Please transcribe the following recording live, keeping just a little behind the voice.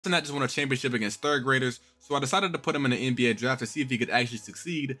Cenat just won a championship against third graders, so I decided to put him in the NBA draft to see if he could actually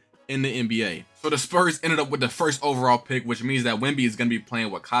succeed in the NBA. So the Spurs ended up with the first overall pick, which means that Wemby is going to be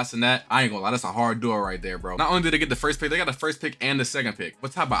playing with Cenat. I ain't gonna lie, that's a hard duo right there, bro. Not only did they get the first pick, they got the first pick and the second pick.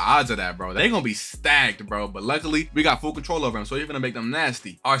 What type of odds are that, bro? They gonna be stacked, bro. But luckily, we got full control over him, so he's gonna make them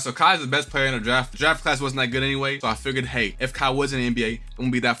nasty. All right, so Kai's the best player in the draft. The draft class wasn't that good anyway, so I figured, hey, if Kai was in the NBA, it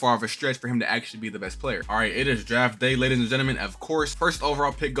wouldn't be that far of a stretch for him to actually be the best player. All right, it is draft day, ladies and gentlemen. Of course, first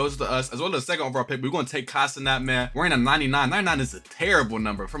overall pick goes to us, as well as the second overall pick. We're gonna take Cenat, man. We're in a 99. 99 is a terrible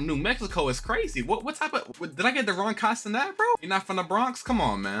number. From New Mexico, it's crazy. What type of, did I get the wrong Cenat, bro? You're not from the Bronx? Come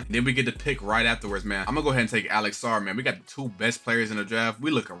on, man. Then we get the pick right afterwards, man. I'm gonna go ahead and take Alex Sarr, man. We got the two best players in the draft.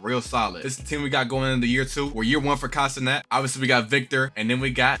 We looking real solid. This is the team we got going into year 2, or year 1 for Cenat. Obviously, we got Victor, and then we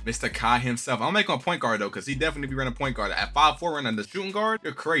got Mr. Kai himself. I'm gonna make him a point guard, though, because he definitely be running point guard. At 5'4", running the shooting guard,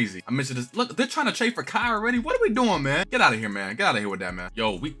 you're crazy. I mentioned this. Look, they're trying to trade for Kai already. What are we doing, man? Get out of here, man. Get out of here with that, man.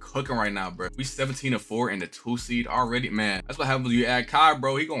 Yo, we cooking right now, bro. We 17-4 in the 2 seed already, man. That's what happens when you add Kai,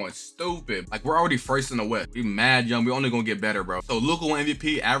 bro. He going stupid. Like, we're already first in the West. We mad young. We only gonna get better, bro. So Luka won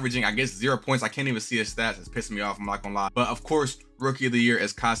MVP, averaging, I guess, 0 points. I can't even see his stats. It's pissing me off. I'm not gonna lie. But of course, Rookie of the Year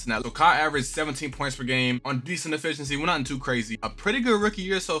is Cenat. So Kai averaged 17 points per game on decent efficiency. We're not too crazy. A pretty good rookie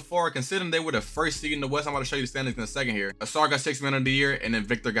year so far, considering they were the first seed in the West. I'm about to show you the standings in a second here. Asar got 6th man of the year, and then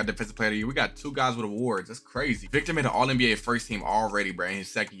Victor got defensive player of the year. We got 2 guys with awards. That's crazy. Victor made an All-NBA first team already, bro, in his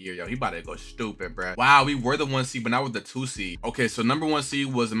 2nd year. Yo, he about to go stupid, bro. Wow, we were the 1 seed, but now we're the 2 seed. Okay, so number 1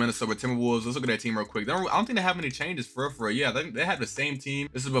 seed was the Minnesota Timberwolves. Let's look at that team real quick. I don't think they have any changes for real. Yeah, they have the same team.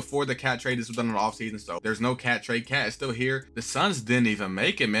 This is before the Cat trade. This was done in the offseason, so there's no Cat trade. Cat is still here. The Suns didn't even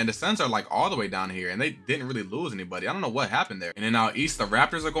make it, man. The Suns are like all the way down here, and they didn't really lose anybody. I don't know what happened there. And then now East, the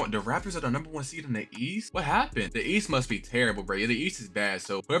Raptors are going. The Raptors are the number 1 seed in the East. What happened? The East must be terrible, bro. Yeah, the East is bad.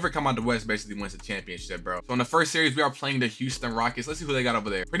 So whoever come out the West basically wins the championship, bro. So in the first series, we are playing the Houston Rockets. Let's see who they got over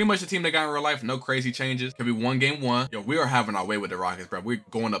there. Pretty much the team they got in real life. No crazy changes. Could be 1 game 1. Yo, we are having our way with the Rockets, bro. We're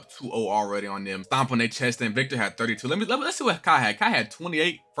going up 2-0 already on them. Stomp on their chest. And Victor had 32. Let's see what Kai had. Kai had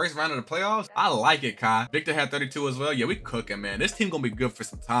 28. First round of the playoffs. I like it, Kai. Victor had 32 as well. Yeah, we cooking, man. This team gonna be good for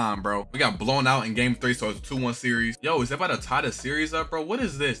some time, bro. We got blown out in game 3, so it's a 2-1 series. Yo, is that about to tie the series up, bro? What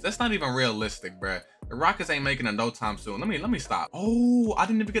is this? That's not even realistic, bro. The Rockets ain't making it no time soon. Let me stop. Oh, I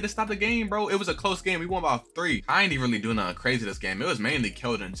didn't even get to stop the game, bro. It was a close game. We won by 3. I ain't even really doing nothing crazy this game. It was mainly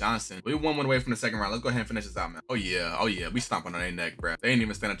Keldon Johnson. We won 1 away from the 2nd round. Let's go ahead and finish this out, man. Oh yeah. We stomping on their neck, bro. They ain't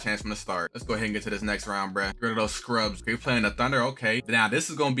even stand a chance from the start. Let's go ahead and get to this next round, bro. Get rid of those scrubs. Okay, playing the Thunder. Okay. Now this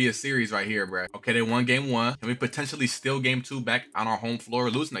is gonna be a series right here, bro. Okay, they won game 1. Can we potentially steal game 2 back on our home floor?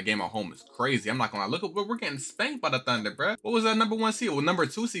 Losing that game at home is crazy. I'm not gonna lie. Look at we're getting spanked by the Thunder, bro. What was that number 1 seed? Well, number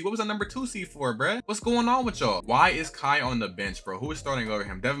 2 seed. What was that number 2 seed for, bro? What's going on with y'all? Why is Kai on the bench, bro? Who is starting over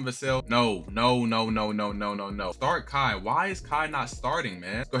him? Devin Vassell? No. Start Kai. Why is Kai not starting,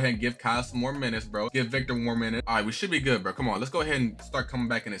 man? Let's go ahead and give Kai some more minutes, bro. Give Victor more minutes. All right, we should be good, bro. Come on, let's go ahead and start coming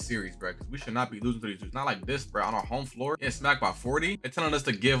back in the series, bro, because we should not be losing to these dudes. Not like this, bro. On our home floor, getting smacked by 40. They're telling us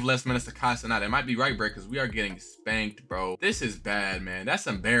to give less minutes to Cenat. They might be right, bro, because we are getting spanked, bro. This is bad, man. That's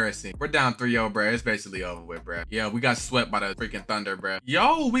embarrassing. We're down 3-0, bro. It's basically over with, bro. Yeah, we got swept by the freaking Thunder, bro.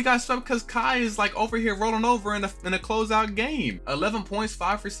 Yo, we got swept because Kai is like over here rolling over in a closeout game. 11 points,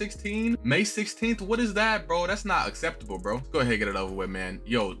 5 for 16. May 16th. What is that, bro? That's not acceptable, bro. Let's go ahead and get it over with, man.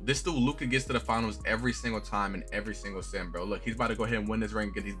 Yo, this dude Luka gets to the finals every single time in every single sim, bro. Look, he's about to go ahead and win this ring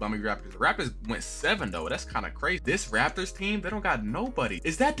and get these bummy Raptors. The Raptors went 7 though. That's kind of crazy. This Raptors team, they don't got nobody.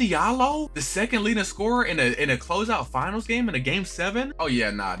 Is that Diallo, the 2nd leading scorer in a closeout finals game in a game 7? Oh yeah,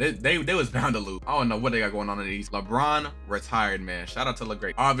 nah, they was bound to lose. I don't know what they got going on in these. LeBron retired, man. Shout out to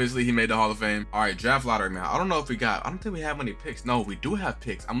LeGreat. Obviously, he made the Hall of Fame. All right, draft lottery, man. I don't know if we got. I don't think we have any picks. No, we do have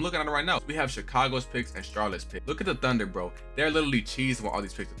picks. I'm looking at it right now. We have Chicago's picks and Charlotte's picks. Look at the Thunder, bro. They're literally cheesing with all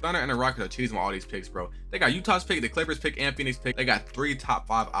these picks. The Thunder and the Rockets are cheesing with all these picks, bro. They got Utah's pick, the Clippers pick, and Phoenix pick. They got 3 top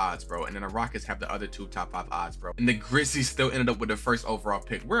 5 odds, bro. And then the Rockets have the other 2 top 5 odds, bro. And the Grizzlies still ended up with the first overall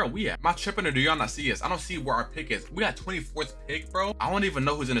pick. Where are we at? Am I tripping or do y'all not see us? I don't see where our pick is. We got 24th pick, bro. I don't even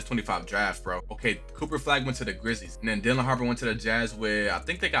know who's in this 25 draft, bro. Okay, Cooper Flag went to the Grizzlies. And then Dylan Harper went to the Jazz with, I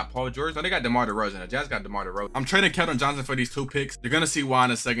think they got Paul George. No, they got DeMar DeRozan. The Jazz got DeMar DeRozan. I'm trading Keldon Johnson for these 2 picks. You're gonna see why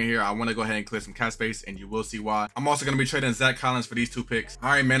in a second here. I want to go ahead and clear some cap space, and you will see why. I'm also gonna be trading Zach Collins for these 2 picks. All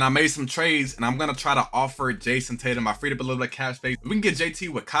right, man. I made some trades, and I'm gonna try to offer Jason Tatum. I freed up a little bit of cap space. If we can get JT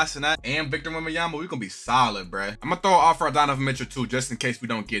with Cenat and Victor Wembanyama, we're gonna be solid, bruh. I'm gonna throw an offer at Donovan Mitchell too, just in case we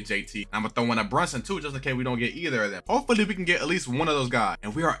don't get JT. I'm gonna throw in a Brunson too, just in case we don't get either of them. Hopefully Hopefully we can get at least one of those guys.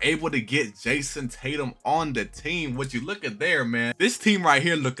 And we are able to get Jason Tatum on the team. What you look at there, man. This team right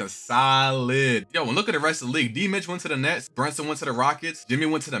here looking solid. Yo, and look at the rest of the league. D-Mitch went to the Nets. Brunson went to the Rockets. Jimmy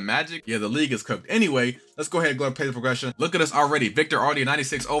went to the Magic. Yeah, the league is cooked. Anyway, let's go ahead and go and play the progression. Look at us already. Victor already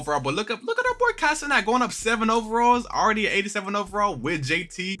 96 overall, but look at our boy Cenat going up 7 overalls, already at 87 overall with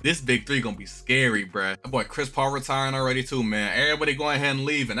JT. This big three gonna be scary, bruh. That boy Chris Paul retiring already too, man. Everybody going ahead and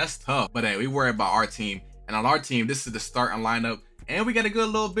leaving. That's tough. But hey, we worry about our team. And on our team, this is the starting lineup. And we got a good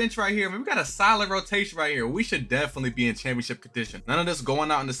little bench right here. I mean, we got a solid rotation right here. We should definitely be in championship condition. None of this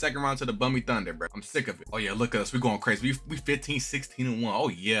going out in the second round to the bummy Thunder, bro. I'm sick of it. Oh yeah, look at us. We going crazy. We 15, 16, and 1. Oh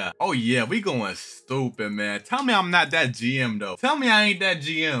yeah. Oh yeah, we going stupid, man. Tell me I'm not that GM though. Tell me I ain't that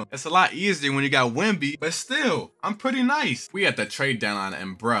GM. It's a lot easier when you got Wemby, but still, I'm pretty nice. We at the trade deadline,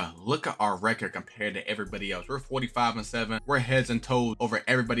 and bruh, look at our record compared to everybody else. We're 45-7. We're heads and toes over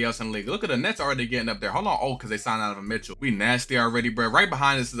everybody else in the league. Look at the Nets already getting up there. Hold on. Oh, because they signed out of a Mitchell. We nasty already, bro. Right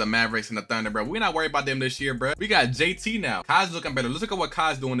behind us is the Mavericks and the Thunder, bro. We're not worried about them this year, bro. We got JT now. Kai's looking better. Let's look at what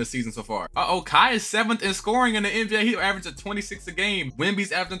Kai's doing this season so far. Kai is 7th in scoring in the NBA. He's averaging 26 a game.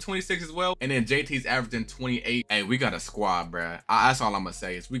 Wemby's averaging 26 as well. And then JT's averaging 28. Hey, we got a squad, bro. That's all I'm gonna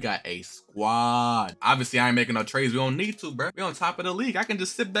say is we got a squad. Obviously, I ain't making no trades. We don't need to, bro. We on top of the league. I can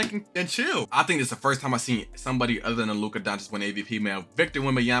just sit back and chill. I think it's the first time I've seen somebody other than Luka Doncic win MVP, man. Victor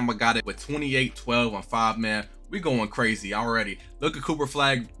Wembanyama got it with 28, 12, and 5, man. We going crazy already. Look at Cooper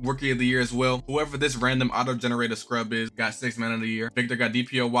Flag, Rookie of the Year as well. Whoever this random auto-generated scrub is, got 6th Man of the Year. Victor got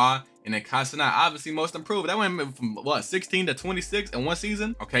DPOY. And then Cenat, obviously most improved. That went from what, 16 to 26 in one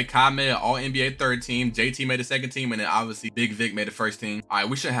season? Okay, Kai made an all-NBA 3rd team. JT made the 2nd team. And then obviously Big Vic made the 1st team. All right,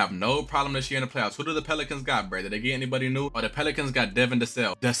 we should have no problem this year in the playoffs. Who do the Pelicans got, bro? Did they get anybody new? Oh, the Pelicans got Devin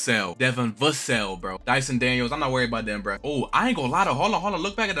Vassell, bro. Dyson Daniels. I'm not worried about them, bro. Oh, I ain't gonna lie to. Hold on.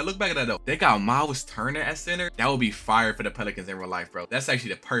 Look back at that, though. They got Miles Turner at center. That would be fire for the Pelicans in real life, bro. That's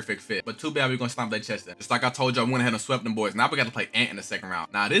actually the perfect fit. But too bad we're gonna stomp their chest in. Just like I told you, I went ahead and swept them boys. Now we got to play Ant in the 2nd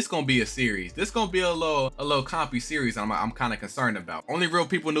round. Now this gonna be a series. This gonna be a little compy series I'm kind of concerned about. Only real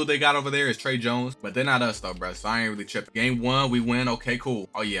people knew they got over there is Trey Jones, but they're not us though, bro. So I ain't really tripping. Game 1, we win. Okay, cool.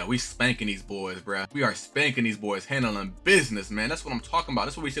 Oh yeah, we spanking these boys, bro. We are spanking these boys, handling business, man. That's what I'm talking about.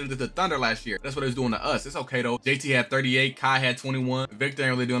 That's what we should have did to Thunder last year. That's what they was doing to us. It's okay though. JT had 38, Kai had 21. Victor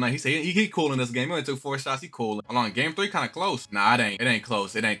ain't really doing that. He said he cool in this game. He only took 4 shots. He cool. Hold on, game 3 kind of close. Nah, it ain't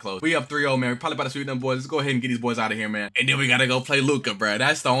close. It ain't close. We up 3-0, man. We probably about to sweep them boys. Let's go ahead and get these boys out of here, man. And then we gotta go play Luka, bro.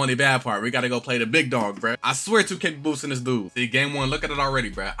 That's the only bad part. We gotta go play the big dog, bro. I swear 2K boosting this dude. See, game 1, look at it already,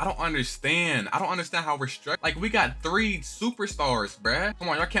 bro. I don't understand how we're struck. Like, we got 3 superstars, bro. Come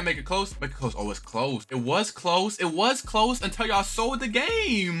on, y'all can't make it close. Make it close. Oh, it's close. It was close. It was close until y'all sold the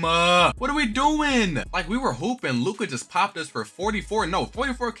game. What are we doing? Like, we were hooping. Luka just popped us for 44. No,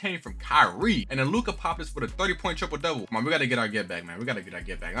 44 came from Kyrie. And then Luka popped us for the 30-point triple-double. Come on, we gotta get our get back, man. We gotta get our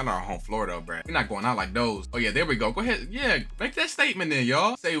get back. Not our home floor, though, bro. We're not going out like those. Oh, yeah, there we go. Go ahead. Yeah, make that statement then,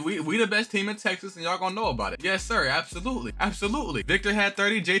 y'all. Say we the best team in Texas and y'all gonna know about it. Yes, sir. Absolutely. Absolutely. Victor had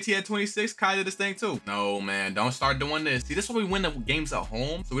 30. JT had 26. Kai did this thing too. No, man. Don't start doing this. See, this is why we win the games at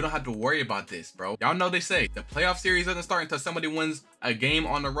home, so we don't have to worry about this, bro. Y'all know they say the playoff series doesn't start until somebody wins a game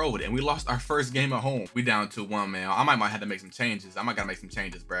on the road, and we lost our first game at home. We down 2-1, man. I might have to make some changes. I might gotta make some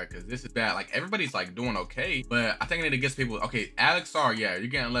changes, bro, because this is bad. Like, everybody's like doing okay, but I think I need to get people. Okay, Alex Sarr, yeah, you're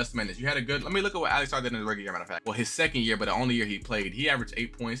getting less minutes. You had a good. Let me look at what Alex Sarr did in the regular year, matter of fact. Well, his 2nd year, but the only year he played, he averaged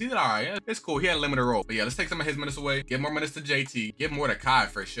 8 points. He did all right. Yeah, it's cool. He had a limited role, but yeah, let's take some of his minutes away. Give more minutes to JT. Give more to Kai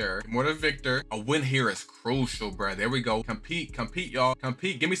for sure. Give more to Victor. A win here is crucial, bro. There we go. Compete, y'all.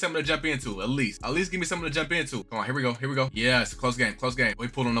 Compete. Give me something to jump into. At least give me something to jump into. Come on, here we go. Yeah, it's a close game. We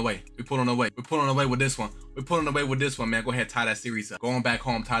pulling away. We're pulling away with this one, man. Go ahead, tie that series up. Going back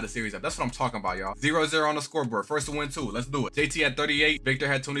home, tie the series up. That's what I'm talking about, y'all. 0-0 on the scoreboard. First to win 2. Let's do it. JT had 38. Victor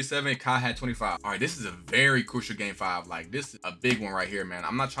had 27. Kai had 25. All right, this is a very crucial game 5. Like, this is a big one right here, man.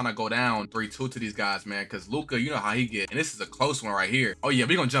 I'm not trying to go down 3-2 to these guys, man, because Luka, you know how he get. And this is a close one right here. Oh, yeah,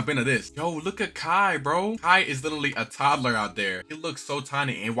 we're going to jump into this. Yo, look at Kai, bro. Kai is literally a toddler out there. He looks so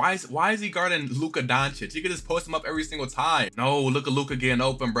tiny. And why is he guarding Luka Doncic? He could just post him up every single time. No, look at Luka getting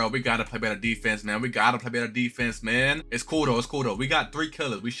open, bro. We got to play better defense, man. It's cool, though. We got 3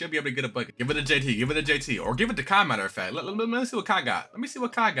 killers. We should be able to get a bucket. Give it to JT. Or give it to Kai, matter of fact. Let me see what Kai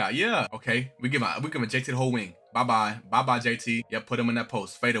got. Yeah. Okay. We give JT the whole wing. Bye-bye, JT. Yep, put him in that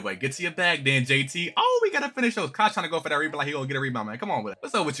post. Fade away. Get to your bag then, JT. Oh, we gotta finish those. Kai trying to go for that rebound like he gonna get a rebound, man. Come on with it.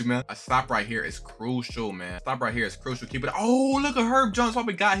 What's up with you, man? A stop right here is crucial, man. Keep it. Oh, look at Herb Jones. What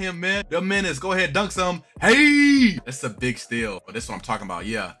we got him, man. The minutes. Go ahead, dunk some. Hey! That's a big steal. But this is what I'm talking about.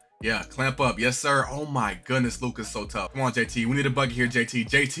 Yeah. Yeah, clamp up. Yes, sir. Oh my goodness, Luka's so tough. Come on, JT. We need a bucket here, JT.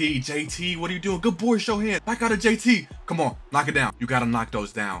 JT, what are you doing? Good boy, show hand. Back out of JT. Come on, knock it down. You gotta knock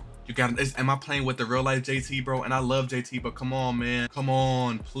those down. You gotta, am I playing with the real life JT, bro? And I love JT, but come on, man. Come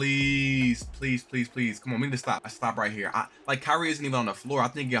on, please. Come on, we need to stop. I stop right here. Like, Kyrie isn't even on the floor. I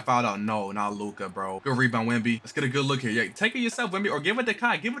think he got fouled out. No, not Luka, bro. Good rebound, Wemby. Let's get a good look here. Yeah, take it yourself, Wemby, or give it to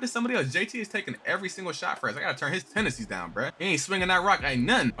Kai. Give it to somebody else. JT is taking every single shot for us. I gotta turn his tendencies down, bro. He ain't swinging that rock. Ain't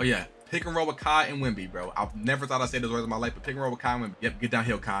nothing. Oh, yeah. Pick and roll with Kai and Wemby, bro. I never thought I'd say those words in my life, but pick and roll with Kai and Wemby. Yep, get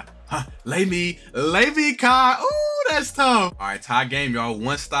downhill, Kai. Huh, lay me, Kai. Ooh, that's tough. All right, tie game, y'all.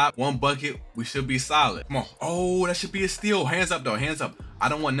 One stop, one bucket. We should be solid. Come on. Oh, that should be a steal. Hands up, though. Hands up. I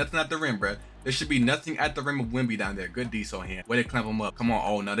don't want nothing at the rim, bro. There should be nothing at the rim of Wemby down there. Good D, so hand. Way to clamp him up. Come on.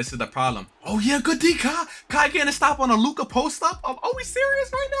 Oh, no, this is the problem. Oh, yeah, good D, Kai. Kai getting stop on a Luka post up. Oh, we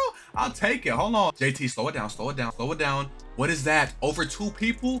serious right now? I'll take it. Hold on. JT, slow it down. What is that? Over 2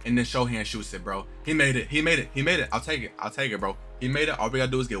 people? And then show hand shoots it, bro. He made it. I'll take it, bro. He made it. All we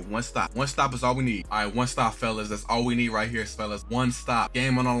gotta do is get one stop. One stop is all we need. All right, one stop, fellas. That's all we need right here, fellas. One stop.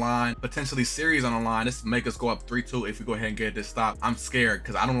 Game on the line. Potentially series on the line. This will make us go up 3-2 if we go ahead and get this stop. I'm scared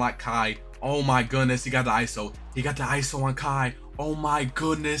because I don't like Kai. Oh my goodness, he got the ISO. He got the ISO on Kai. Oh my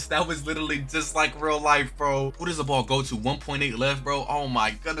goodness, that was literally just like real life, bro. Who does the ball go to? 1.8 left, bro. Oh my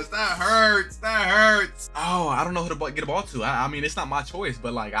goodness, that hurts. Oh, I don't know who to get the ball to. I mean, it's not my choice,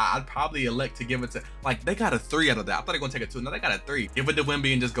 but like, I'd probably elect to give it to, like, they got a 3 out of that. I thought they were gonna take a 2. No, they got a 3. Give it to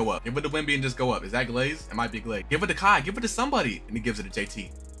Wemby and just go up. Is that Glaze? It might be Glaze. Give it to Kai. Give it to somebody. And he gives it to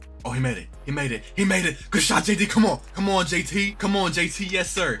JT. Oh, he made it. Good shot, JT. Come on, JT. Yes,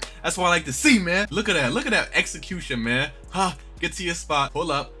 sir. That's what I like to see, man. Look at that execution, man. Huh? Get to your spot.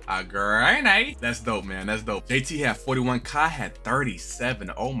 Pull up. A grenade. That's dope, man. That's dope. JT had 41. Kai had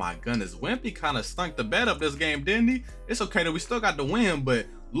 37. Oh my goodness. Wemby kind of stunk the bed up this game, didn't he? It's okay that we still got the win, but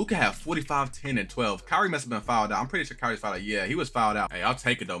Luka had 45, 10, and 12. Kyrie must have been fouled out. I'm pretty sure Kyrie's fouled out. Yeah, he was fouled out. Hey, I'll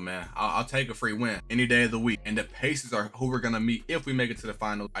take it though, man. I'll take a free win any day of the week. And the Pacers are who we're gonna meet if we make it to the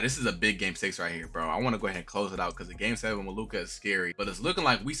finals. All right, this is a big game 6 right here, bro. I want to go ahead and close it out because the game 7 with Luka is scary. But it's looking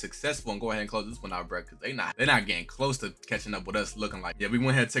like we successful and go ahead and close this one out, bro. Because they're not getting close to catching up with us looking like. Yeah, we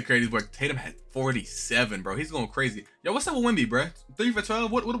went ahead and took care of these boys. Tatum had 47, bro. He's going crazy. Yo, what's up with Wemby, bro? 3 for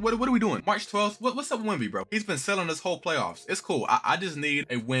 12? What are we doing? March 12th? What's up with Wemby, bro? He's been selling this whole playoffs. It's cool. I just need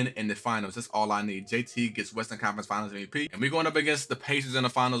a win in the finals. That's all I need. JT gets Western Conference Finals MVP. And we're going up against the Pacers in the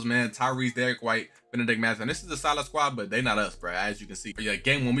finals, man. Tyrese, Derek White, Benedict Mathurin. This is a solid squad, but they not us, bro, as you can see. But yeah,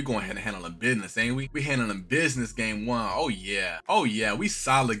 game 1, we going ahead and handling business, ain't we? We handling business game 1. Oh, yeah. We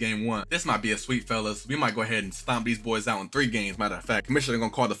solid game 1. This might be a sweep, fellas. We might go ahead and stomp these boys out in 3 games, matter of fact. Commissioner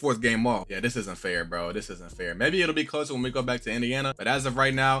gonna call the 4th game off. Yeah, this isn't fair, bro. This isn't fair. Maybe it'll be closer when we go back to Indiana. But as of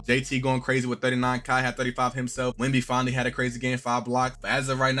right now, JT going crazy with 39. Kai had 35 himself. Wemby finally had a crazy game, 5 blocks. But as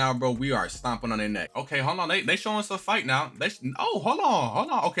of right now, bro, we are stomping on their neck. Okay, hold on. They showing us a fight now. Oh, hold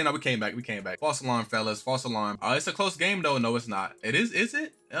on. Okay, no, we came back. False alarm, fellas. False alarm. It's a close game though. No, it's not. It is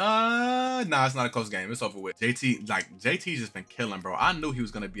it? Nah, it's not a close game. It's over with. JT's just been killing, bro. I knew he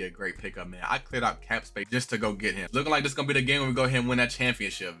was gonna be a great pickup, man. I cleared out cap space just to go get him. Looking like this is gonna be the game when we go ahead and win that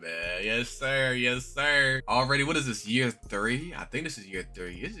championship, man. Yes, sir. Already, what is this, year 3? I think this is year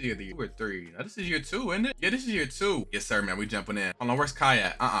 3. This is year 3. No, this is year 2, isn't it? Yeah, this is year 2. Yes, sir, man. We jumping in. Hold on, where's Kai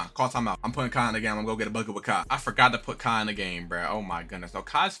at? Call timeout. I'm putting Kai in the game. I'm gonna go get a bucket with Kai. I forgot to put Kai in the game, bro. Oh my goodness. So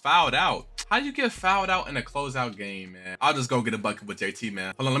Kai's fouled out. How'd you get fouled out in a closeout game, man? I'll just go get a bucket with JT,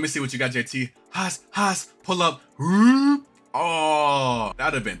 man. Hold on, let me see what you got, JT. Haas, pull up. Oh,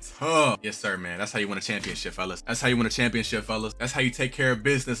 that'd have been tough. Yes, sir, man. That's how you win a championship, fellas. That's how you take care of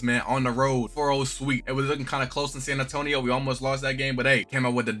business, man. On the road, 4-0 sweep. It was looking kind of close in San Antonio. We almost lost that game, but hey, came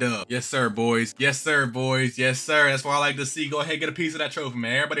out with the dub. Yes, sir, boys. Yes, sir. That's what I like to see. Go ahead, get a piece of that trophy,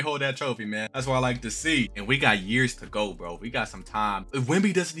 man. Everybody hold that trophy, man. That's what I like to see. And we got years to go, bro. We got some time.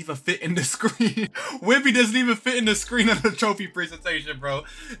 Wemby doesn't even fit in the screen. Wemby doesn't even fit in the screen of the trophy presentation, bro.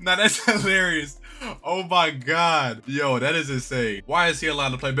 Now, that's hilarious. Oh my God. Yo, that is insane. Why is he allowed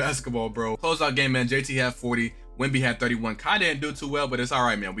to play basketball, bro? Closeout game, man. JT had 40. Wemby had 31. Kai didn't do too well, but it's all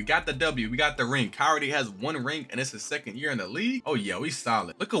right, man. We got the W. We got the ring. Kai already has 1 ring, and it's his 2nd year in the league. Oh, yeah, we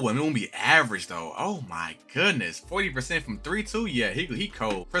solid. Look at Wemby average, though. Oh, my goodness. 40% from 3, too. Yeah, he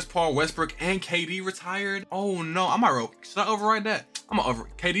cold. Chris Paul, Westbrook, and KD retired. Oh, no. I might roll. Should I override that? I'm gonna over.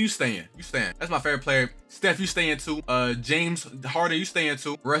 KD, you staying. That's my favorite player. Steph, you staying too. James Harden, you staying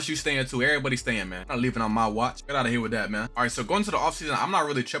too. Russ, you staying too. Everybody staying, man. I'm not leaving on my watch. Get out of here with that, man. All right, so going to the offseason, I'm not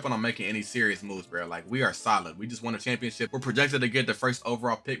really tripping on making any serious moves, bro. Like, we are solid. We just won a championship. We're projected to get the 1st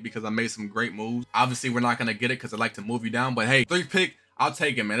overall pick because I made some great moves. Obviously, we're not gonna get it because I like to move you down, but hey, 3rd pick, I'll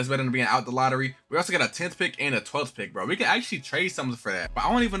take it, man. It's better than being out the lottery. We also got a 10th pick and a 12th pick, bro. We can actually trade something for that. But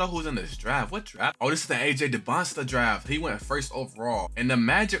I don't even know who's in this draft. What draft? Oh, this is the AJ DeBonsta draft. He went first overall. And the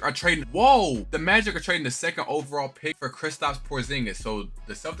Magic are trading, whoa! The Magic are trading the second overall pick for Kristaps Porzingis. So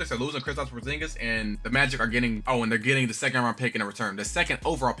the Celtics are losing Kristaps Porzingis and the Magic are getting, oh, and they're getting the second round pick in return. The second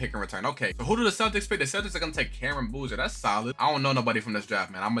overall pick in return. Okay, so who do the Celtics pick? The Celtics are gonna take Cameron Boozer. That's solid. I don't know nobody from this draft,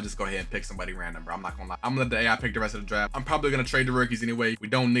 man. I'm gonna just go ahead and pick somebody random, bro. I'm not gonna lie. I'm gonna let the AI pick the rest of the draft. I'm probably gonna trade the rookies anyway. We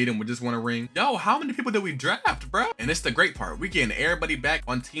don't need them. We just want a ring. Yo, how many people did we draft, bro? And it's the great part. We getting everybody back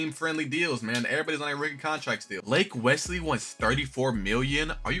on team-friendly deals, man. Everybody's on a rookie contract still. Blake Wesley wants $34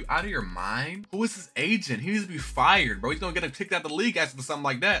 million. Are you out of your mind? Who is his agent? He needs to be fired, bro. He's gonna get him kicked out of the league after something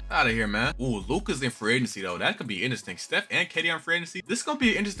like that. Out of here, man. Ooh, Luka's in free agency though. That could be interesting. Steph and KD on free agency. This is gonna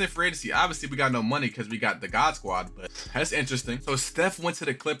be an interesting free agency. Obviously, we got no money because we got the God Squad, but that's interesting. So Steph went to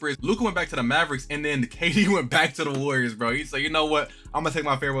the Clippers. Luka went back to the Mavericks, and then KD went back to the Warriors, bro. He's like, you know what? I'm gonna take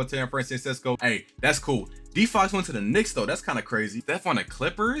my farewell to San Francisco. Hey, that's cool. D-Fox went to the Knicks though. That's kind of crazy. Steph on the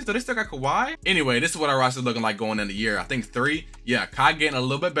Clippers? Do they still got Kawhi? Anyway, this is what our roster's looking like going into the year. I think 3. Yeah, Kai getting a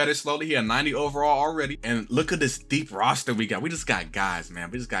little bit better slowly. He had 90 overall already. And look at this deep roster we got. We just got guys,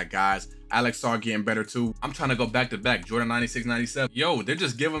 man. We just got guys. Alex Sarr getting better too. I'm trying to go back to back. Jordan 96, 97. Yo, they're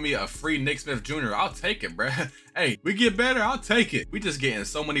just giving me a free Nick Smith Jr. I'll take it, bruh. Hey, we get better. I'll take it. We just getting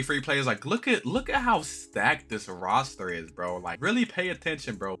so many free players. Like, look at how stacked this roster is, bro. Like, really pay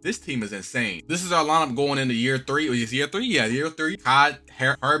attention, bro. This team is insane. This is our lineup going into year 3. Is year 3? Yeah, year 3. Todd,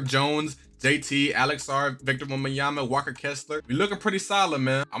 Herb Jones, JT, Alex Sarr, Victor Wembanyama, Walker Kessler. We looking pretty solid,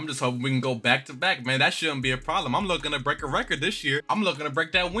 man. I'm just hoping we can go back to back, man. That shouldn't be a problem. I'm looking to break a record this year. I'm looking to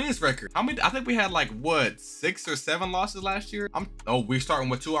break that wins record. How many? I think we had like what, 6 or 7 losses last year. We're starting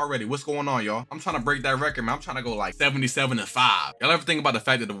with 2 already. What's going on, y'all? I'm trying to break that record, man. I'm trying to go like 77-5. Y'all ever think about the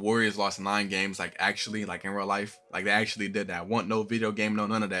fact that the Warriors lost 9 games, like actually, like in real life? Like they actually did that. Want no video game, no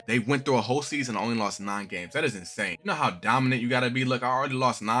none of that. They went through a whole season and only lost 9 games. That is insane. You know how dominant you gotta be? Look, I already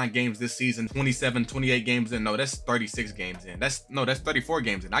lost 9 games this season, 28 games in. No, that's 36 games in. That's 34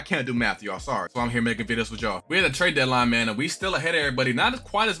 games in. I can't do math, y'all. Sorry. So I'm here making videos with y'all. We had a trade deadline, man, and we still ahead of everybody. Not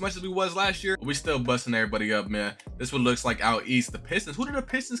quite as much as we was last year, but we still busting everybody up, man. This what looks like out east. The Pistons. Who did the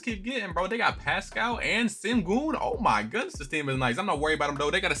Pistons keep getting, bro? They got Pascal and Sengun. Oh my goodness, this team is nice. I'm not worried about them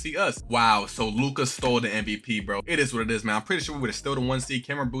though. They gotta see us. Wow. So Luka stole the MVP, bro. It is what it is, man. I'm pretty sure we would have still the 1 seed.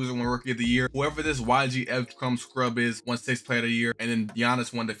 Cameron Boozer won Rookie of the Year. Whoever this YGF Crumb scrub is, won 6th Player of the Year, and then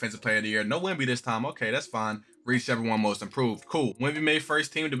Giannis won Defensive Player of the Year. No Wemby this time. Okay, that's fine. Reached everyone most improved. Cool. When we made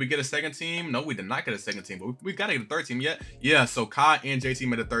first team, did we get a second team? No, we did not get a second team, but we gotta get a third team yet. Yeah, so Kai and JT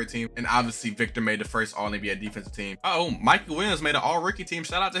made a third team, and obviously Victor made the first All-NBA defensive team. Oh, Mikey Williams made an all-rookie team.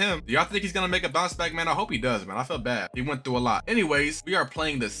 Shout out to him. Do y'all think he's gonna make a bounce back, man? I hope he does, man. I feel bad. He went through a lot. Anyways, we are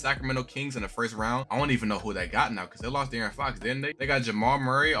playing the Sacramento Kings in the first round. I don't even know who they got now, because they lost De'Aaron Fox, didn't they? They got Jamal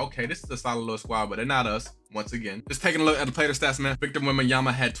Murray. Okay, this is a solid little squad, but they're not us. Once again, just taking a look at the player stats, man. Victor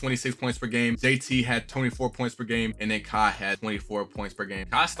Wembanyama had 26 points per game. JT had 24 points per game. And then Kai had 24 points per game.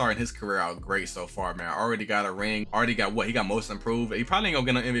 Kai starting his career out great so far, man. Already got a ring. Already got what? He got most improved. He probably ain't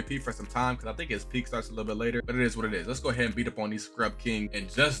gonna get an MVP for some time because I think his peak starts a little bit later. But it is what it is. Let's go ahead and beat up on these Scrub King.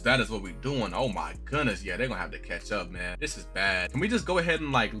 And just that is what we're doing. Oh my goodness. Yeah, they're gonna have to catch up, man. This is bad. Can we just go ahead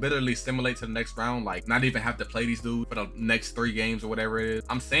and like literally simulate to the next round? Like not even have to play these dudes for the next 3 games or whatever it is.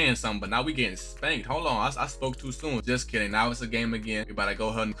 I'm saying something, but now we getting spanked. Hold on. I spoke too soon. Just kidding. Now it's a game again. We about to go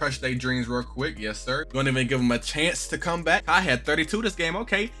ahead and crush their dreams real quick. Yes, sir. Don't even give them a chance to come back. I had 32 this game.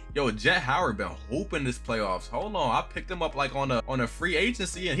 Okay. Yo, Jet Howard been hooping this playoffs. Hold on. I picked him up like on a free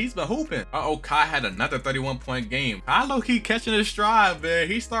agency and he's been hooping. Uh-oh, Kai had another 31-point game. Kai low-key catching his stride, man.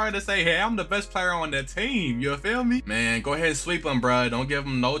 He started to say, hey, I'm the best player on the team. You feel me? Man, go ahead and sweep him, bruh. Don't give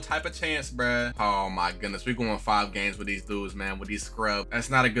him no type of chance, bruh. Oh my goodness. We going 5 games with these dudes, man. With these scrubs. That's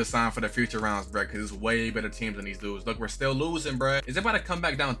not a good sign for the future rounds, bruh. Because it's way better teams than these dudes. Look, we're still losing, bruh. Is it about to come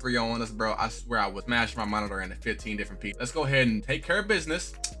back down 3-0 on us, bro? I swear I would smash my monitor into 15 different pieces. Let's go ahead and take care of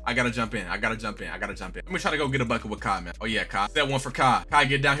business. I gotta jump in. I gotta jump in. Let me try to go get a bucket with Kai, man. Oh yeah, Kai. That one for Kai. Kai,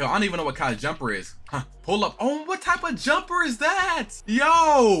 get down here. I don't even know what Kai's jumper is. Huh. Pull up. Oh, what type of jumper is that?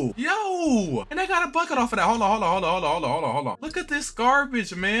 Yo. And I got a bucket off of that. Hold on. Look at this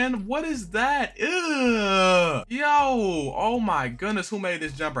garbage, man. What is that? Ew. Yo. Oh my goodness. Who made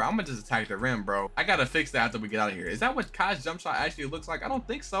this jumper? I'm gonna just attack the rim, bro. I gotta fix that after we get out of here. Is that what Kai's jump shot actually looks like? I don't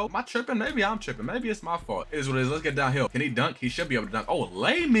think so. Am I tripping? Maybe I'm tripping. Maybe it's my fault. It is what it is. Let's get downhill. Can he dunk? He should be able to dunk. Oh,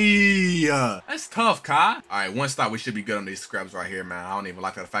 lay me. That's tough, Kai. All right, one stop. We should be good on these scrubs right here, man. I don't even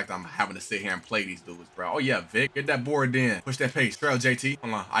like the fact that I'm having to sit here and play these dudes, bro. Oh yeah, Vic, get that board in. Push that pace. Trail JT.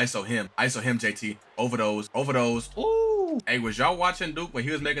 Hold on. ISO him, JT. Over those. Ooh. Hey, was y'all watching Duke when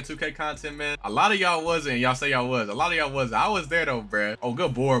he was making 2K content, man? A lot of y'all wasn't. Y'all say y'all was. A lot of y'all wasn't. I was there though, bruh. Oh,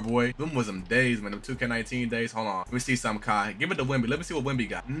 good board, boy. Them was some days, man. Them 2K19 days. Hold on. Let me see something, Kai. Give it to Wemby. Let me see what Wemby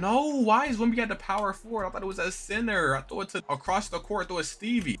got. No, why is Wemby at the power forward? I thought it was a center. I thought it to across the court. I thought it was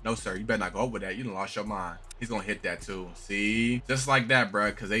Stevie. No, sir. You better not go over that. You done lost your mind. He's gonna hit that too. See? Just like that,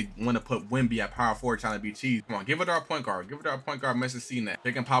 bruh. Because they want to put Wemby at power forward trying to be cheese. Come on, give it to our point guard. Give it to our point guard, Mr. Cenat.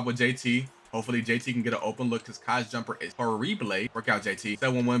 Pick and pop with JT. Hopefully JT can get an open look because Kai's jumper is horrible. Work out, JT.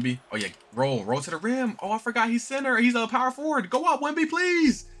 7-1 Wemby. Oh yeah, roll to the rim. Oh, I forgot he's center. He's a power forward. Go up, Wemby,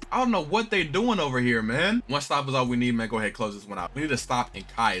 please. I don't know what they doing over here, man. One stop is all we need, man. Go ahead, close this one out. We need to stop and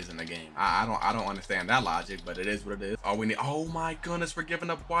Kai is in the game. I don't understand that logic, but it is what it is. All we need. Oh my goodness, we're giving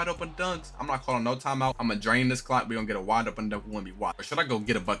up wide open dunks. I'm not calling no timeout. I'm gonna drain this clock. We're gonna get a wide open dunk with Wemby. Watch. Or should I go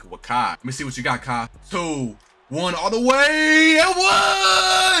get a bucket with Kai? Let me see what you got, Kai. 2, 1, all the way,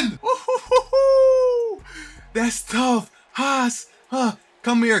 and 1! That's tough. Haas,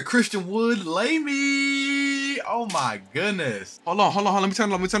 come here, Christian Wood, lay me. Oh my goodness. Hold on. Let me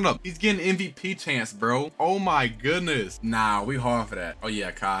turn it up. He's getting MVP chance, bro. Oh my goodness. Nah, we hard for that. Oh yeah,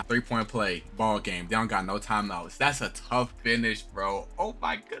 Kai. 3-point play, ball game. They don't got no timeouts. That's a tough finish, bro. Oh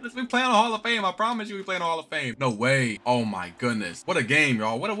my goodness. We playing on Hall of Fame. I promise you we playing on Hall of Fame. No way. Oh my goodness. What a game,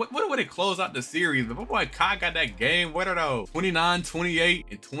 y'all. What a way to close out the series. But my boy Kai got that game. What are those? 29, 28,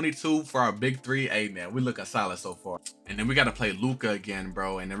 and 22 for our big three. Hey man, we looking solid so far. And then we got to play Luka again,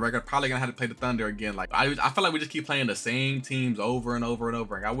 bro. And then we're probably gonna have to play the Thunder again. Like I feel like we just keep playing the same teams over and over and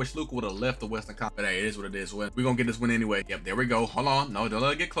over. I wish Luka would have left the Western Conference. But hey, it is what it is. We're gonna get this win anyway. Yep, there we go. Hold on. No, don't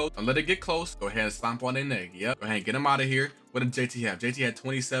let it get close. Don't let it get close. Go ahead and stomp on their neck. Yep. Go ahead and get them out of here. What did JT have? JT had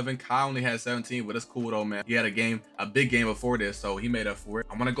 27. Kai only had 17, but it's cool though, man. He had a big game before this, so he made up for it.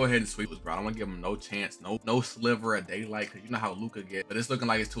 I'm gonna go ahead and sweep this, bro. I don't want to give him no chance, no sliver of daylight, because you know how Luka get. But it's looking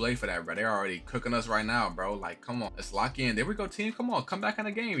like it's too late for that, bro. They're already cooking us right now, bro. Like, come on, let's lock in. There we go, team. Come on, come back in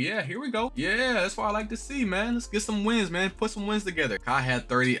the game. Yeah, here we go. Yeah, that's what I like to see, man. Let's get some wins, man. Put some wins together. Kai had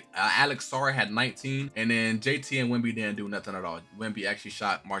 30. Alex Sarr had 19, and then JT and Wemby didn't do nothing at all. Wemby actually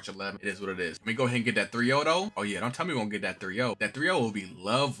shot March 11. It is what it is. Let me go ahead and get that 3-0 though. Oh yeah, don't tell me we're gonna get that 3-0. That 3-0 will be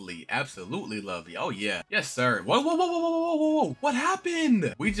lovely. Absolutely lovely. Oh yeah. Yes, sir. Whoa. What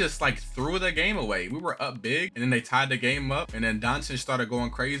happened? We just like threw the game away. We were up big and then they tied the game up and then Doncic started going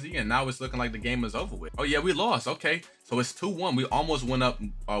crazy and now it's looking like the game is over with. Oh yeah, we lost. Okay. So it's 2-1. We almost went up,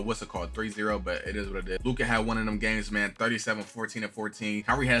 what's it called? 3-0, but it is what it is. Luka had one of them games, man. 37, 14, and 14.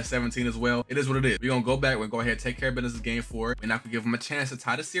 Kyrie had 17 as well. It is what it is. We're going to go back. We're going to go ahead and take care of business in game 4. We're not going to give them a chance to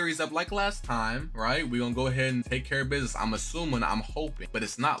tie the series up like last time, right? We're going to go ahead and take care of business. I'm assuming, I'm hoping, but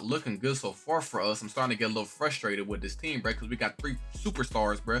it's not looking good so far for us. I'm starting to get a little frustrated with this team, bro, because we got 3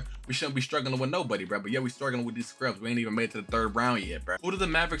 superstars, bro. We shouldn't be struggling with nobody, bro, but yeah, we're struggling with these scrubs. We ain't even made it to the 3rd round yet, bro. Who do the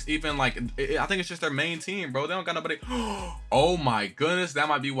Mavericks even like? I think it's just their main team, bro. They don't got nobody. Oh my goodness, that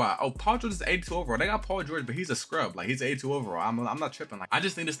might be why. Oh, Paul George is 82 overall. They got Paul George, but he's a scrub. Like, he's 82 overall. I'm not tripping. Like, I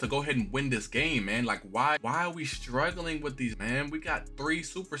just need us to go ahead and win this game, man. Like, why are we struggling with these, man? We got 3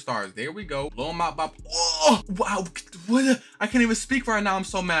 superstars. There we go. Blow them out by. Oh, wow. What? I can't even speak right now. I'm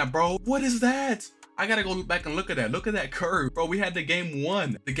so mad, bro. What is that? I gotta go back and look at that. Look at that curve, bro. We had the game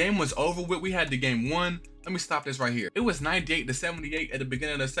 1. The game was over with. We had the game 1. Let me stop this right here. It was 98-78 at the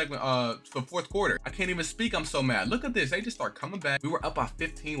beginning of the segment, for 4th quarter. I can't even speak. I'm so mad. Look at this. They just start coming back. We were up by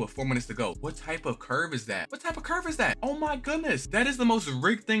 15 with 4 minutes to go. What type of curve is that? What type of curve is that? Oh my goodness. That is the most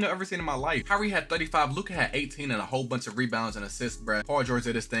rigged thing I've ever seen in my life. Kyrie had 35. Luka had 18 and a whole bunch of rebounds and assists, bro. Paul George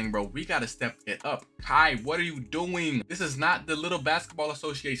did this thing, bro. We gotta step it up. Kai, what are you doing? This is not the little basketball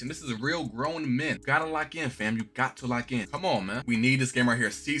association. This is real grown men. You gotta lock in, fam. You got to lock in. Come on, man. We need this game right here.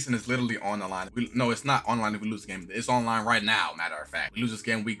 Season is literally on the line. No, it's not online if we lose the game. It's online right now, matter of fact. We lose this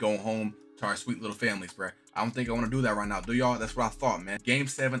game, we go home to our sweet little families, bro. I don't think I want to do that right now, do y'all? That's what I thought, man. Game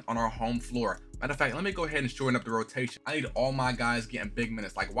 7 on our home floor. Matter of fact, let me go ahead and shorten up the rotation. I need all my guys getting big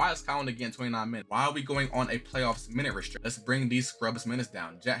minutes. Like, why is Colin getting 29 minutes? Why are we going on a playoffs minute restriction? Let's bring these scrubs minutes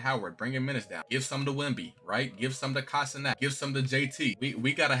down. Jet Howard, bring your minutes down. Give some to Wemby, right? Give some to Cenat. Give some to JT.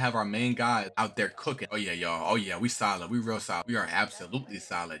 We gotta have our main guys out there cooking. Oh yeah, y'all. Oh yeah, we solid. We real solid. We are absolutely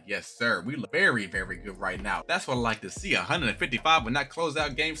solid. Yes, sir. We look very, very good right now. That's what I like to see. 155 when that close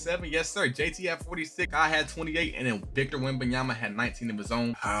out game 7. Yes, sir. JT had 46. I had 28, and then Victor Wembanyama had 19 of his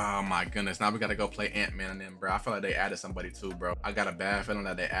own. Oh my goodness. Now we gotta gotta go play Ant-Man and them, bro. I feel like they added somebody too, bro. I got a bad feeling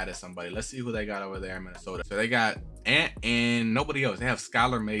that they added somebody. Let's see who they got over there in Minnesota. So they got Ant and nobody else. They have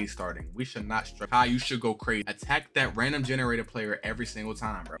Skylar Mays starting. We should not strike. Kai, you should go crazy. Attack that random generator player every single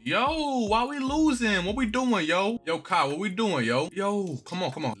time, bro. Yo, why we losing? What we doing, yo? Yo, Kai, what we doing, yo? Yo, come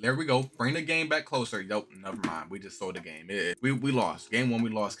on, come on. There we go. Bring the game back closer. Yo, never mind. We just sold the game. We lost. Game 1, we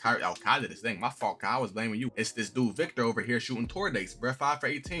lost. Kai did this thing. My fault, Kai. I was blaming you. It's this dude, Victor, over here shooting tour dates, bro. 5 for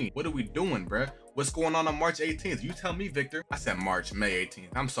 18. What are we doing, bro? What's going on March 18th? You tell me, Victor. I said May 18th.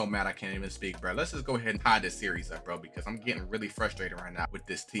 I'm so mad I can't even speak, bro. Let's just go ahead and tie this series up, bro, because I'm getting really frustrated right now with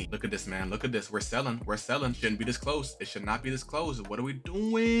this team. Look at this, man. Look at this. We're selling. We're selling. Shouldn't be this close. It should not be this close. What are we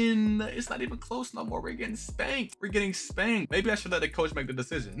doing? It's not even close no more. We're getting spanked. We're getting spanked. Maybe I should let the coach make the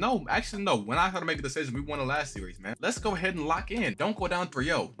decision. No, actually, no. When I had to make a decision, we won the last series, man. Let's go ahead and lock in. Don't go down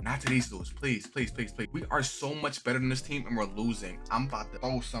 3-0. Not to these dudes. Please, please, please, please. We are so much better than this team, and we're losing. I'm about to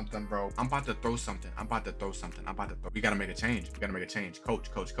throw something, bro. I'm about to throw something. We gotta make a change. We gotta make a change. Coach.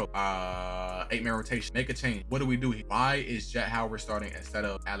 8-man rotation. Make a change. What do we do here? Why is Jet Howard starting instead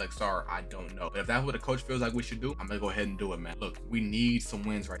of Alex R? I don't know. But if that's what the coach feels like we should do, I'm gonna go ahead and do it, man. Look, we need some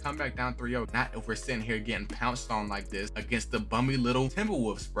wins, right? Come back down 3-0. Not if we're sitting here getting pounced on like this against the bummy little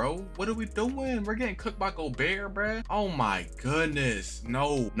Timberwolves, bro. What are we doing? We're getting cooked by Gobert, bro. Oh my goodness.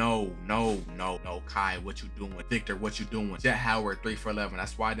 No. Kai, what you doing? Victor, what you doing? Jet Howard, 3 for 11.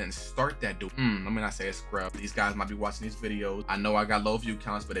 That's why I didn't start that dude. Let me not say a scrub. These guys might be watching these videos. I know I got low view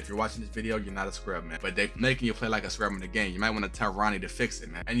counts, but if you're watching this video, you're not a scrub, man. But they're making you play like a scrub in the game. You might want to tell Ronnie to fix it,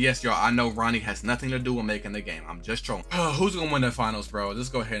 man. And yes, y'all, I know Ronnie has nothing to do with making the game. I'm just trolling. Who's gonna win the finals, bro?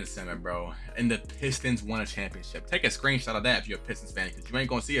 Just go ahead and send it, bro. And the Pistons won a championship. Take a screenshot of that if you're a Pistons fan, because you ain't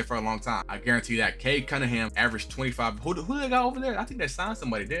gonna see it for a long time. I guarantee that. Cade Cunningham averaged 25. Who they got over there? I think they signed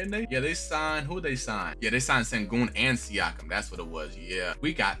somebody, didn't they? Yeah, they signed. Who they signed? Yeah, they signed Sengun and Siakam. That's what it was. Yeah,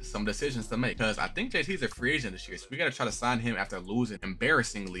 we got some decisions to make, because I think JT's a free agent this year, so we gotta try to sign him after losing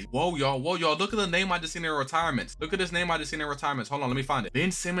embarrassingly. Whoa, y'all. Look at the name I just seen in retirements. Look at this name I just seen in retirements. Hold on, let me find it.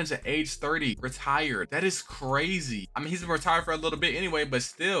 Ben Simmons at age 30, retired. That is crazy. I mean, he's been retired for a little bit anyway, but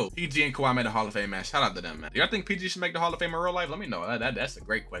still, PG and Kawhi made the Hall of Fame, man. Shout out to them, man. Do y'all think PG should make the Hall of Fame in real life? Let me know. That's a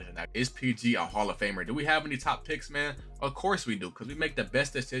great question. Is PG a Hall of Famer? Do we have any top picks, man? Of course we do, because we make the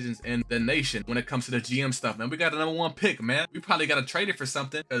best decisions in the nation when it comes to the GM stuff, man. We got the #1 pick, man. We probably got to trade it for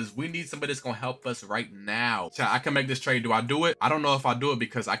something, because we need somebody that's going to help us right now. I can make this trade. Do I do it? I don't know if I do it,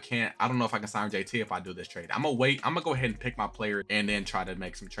 because I don't know if I can sign JT if I do this trade. I'm going to wait. I'm going to go ahead and pick my player and then try to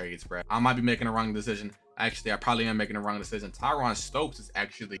make some trades, bro. I might be making a wrong decision. Actually, I probably am making the wrong decision. Tyron Stokes is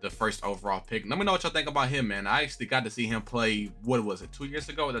actually the first overall pick. Let me know what y'all think about him, man. I actually got to see him play, what was it, 2 years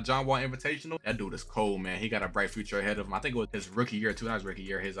ago at the John Wall Invitational? That dude is cold, man. He got a bright future ahead of him. I think it was his rookie year, too. Not his rookie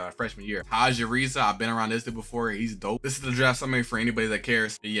year, his freshman year. Taj Ariza, I've been around this dude before. He's dope. This is the draft summary for anybody that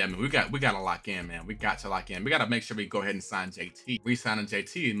cares. But yeah, man, we got to lock in, man. We got to lock in. We got to make sure we go ahead and sign JT. Re-signing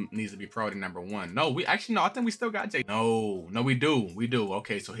JT needs to be priority #1. No, I think we still got JT. No, we do.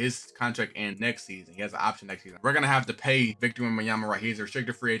 Okay, so his contract ends next season. He has an option next season. We're gonna have to pay Victor Wembanyama, right? He's a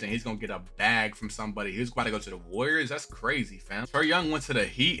restricted free agent. He's gonna get a bag from somebody. He's about to go to the Warriors. That's crazy, fam. Trae Young went to the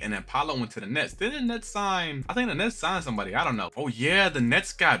Heat, and then Paolo went to the Nets. Didn't the Nets sign? I think the Nets signed somebody. I don't know. Oh yeah, the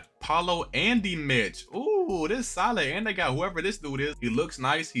Nets got Paolo and Mitch. Ooh, this solid. And they got whoever this dude is. He looks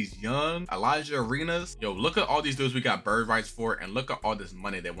nice. He's young. Elijah Arenas. Yo, look at all these dudes we got bird rights for, and look at all this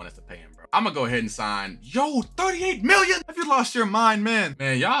money they want us to pay him, bro. I'm gonna go ahead and sign. Yo, 38 million. Have you lost your mind, man?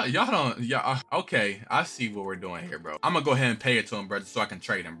 Man, y'all don't. Okay, I see what we're doing here, bro. I'm gonna go ahead and pay it to him, bro, so I can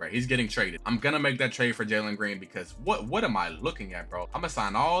trade him, bro. He's getting traded. I'm gonna make that trade for Jalen Green, because what am I looking at, bro? I'm gonna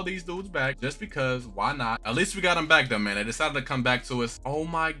sign all these dudes back just because. Why not? At least we got them back, though, man. They decided to come back to us. Oh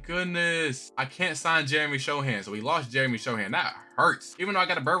my goodness. I can't sign Jeremy Shohan, so we lost Jeremy Shohan. That hurts. Even though I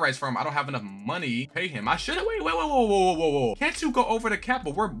got a bird rights for him, I don't have enough money to pay him. I should have. Wait. Whoa. Can't you go over the cap?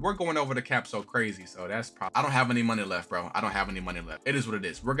 But we're going over the cap so crazy. So that's probably. I don't have any money left, bro. I don't have any money left. It is what it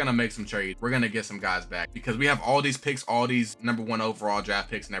is. We're gonna make some trades. We're gonna get some guys back, because we have all these picks, all these #1 overall draft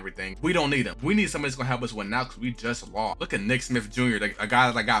picks and everything. We don't need them. We need somebody that's gonna help us win now, because we just lost. Look at Nick Smith Jr., a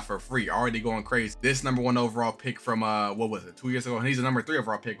guy that I got for free, already going crazy. This #1 overall pick from what was it, 2 years ago, and he's a #3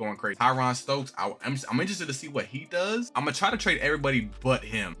 overall pick going crazy. Tyron Stokes. I'm interested to see what he does. I'm gonna try to trade everybody but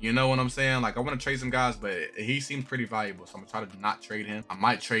him. You know what I'm saying? Like, I want to trade some guys, but he seems pretty valuable, so I'm gonna try to not trade him. I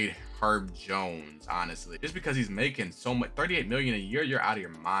might trade Herb Jones, honestly. Just because he's making so much, 38 million a year, you're out of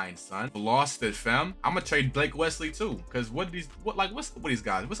your mind, son. Lost it, fam. I'm gonna trade Blake Wesley too. Cause what's up with these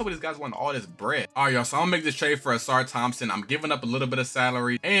guys? What's up with these guys wanting all this bread? All right, y'all. So I'm gonna make this trade for Asar Thompson. I'm giving up a little bit of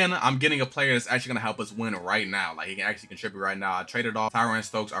salary, and I'm getting a player that's actually gonna help us win right now. Like, he can actually contribute right now. I traded off Tyron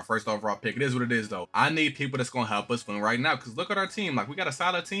Stokes, our first overall pick. It is what it is, though. I need people that's gonna help us win right now. Cause look at our team. Like, we got a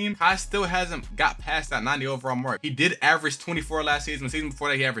solid team. Kai still hasn't got past that 90 overall mark. He did average 24 last season. The season before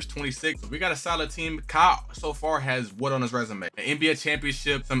that, he averaged 26. So we got a solid team. Kai so far has what on his resume? An NBA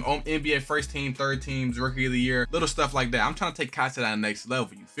championship, some NBA first team, third teams, rookie of the year, little stuff like that. I'm trying to take Kai to that next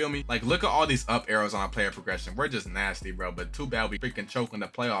level. You feel me? Like, look at all these up arrows on our player progression. We're just nasty, bro. But too bad we freaking choke in the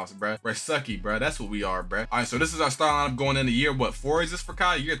playoffs, bro. We're sucky, bro. That's what we are, bro. All right, so this is our starting lineup going into year, what, 4 is this for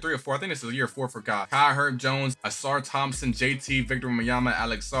Kai? Year 3 or 4? I think this is year 4 for Kai. Kai, Herb Jones, Asar Thompson, JT, Victor Wembanyama,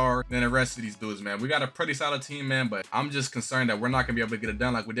 Alex Sarr, then the rest of these dudes, man. We got a pretty solid team, man, but I'm just concerned that we're not gonna be able to get it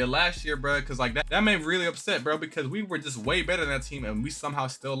done like we did last year, bro. Cause like that made me really upset, bro, because we were just way better than that team and we somehow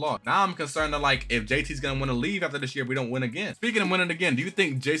still lost. Now I'm concerned that, like, if JT's gonna want to leave after this year, we don't win again. Speaking of winning again, do you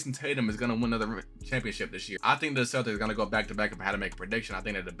think Jason Tatum is gonna win another championship this year? I think the Celtics are gonna go back to back. If I had to make a prediction, I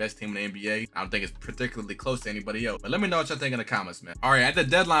think they're the best team in the NBA. I don't think it's particularly close to anybody else. But let me know what y'all think in the comments, man. All right, at the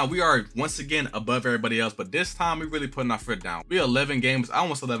deadline, we are once again above everybody else, but this time we really putting our foot down. We 11 games,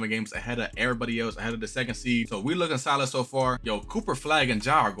 almost 11 games ahead of everybody else, ahead of the second seed. So we looking solid so far. Yo, Cooper Flag and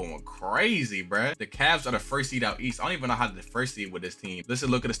Ja are going crazy, bruh. The Cavs are the first seed out east. I don't even know how to the first seed with this team. Let's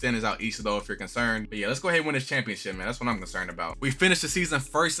look at the standings out east, though, if you're concerned. But yeah, let's go ahead and win this championship, man. That's what I'm concerned about. We finished the season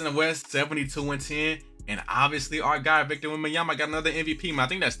first in the West, 72-10. And obviously, our guy, Victor Wembanyama, got another MVP, man. I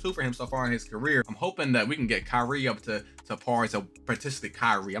think that's 2 for him so far in his career. I'm hoping that we can get Kyrie up to par, so potentially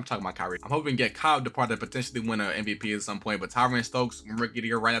Kyrie. I'm talking about Kyrie. I'm hoping we can get Kyle up to par to potentially win an MVP at some point. But Tyron Stokes, rookie of the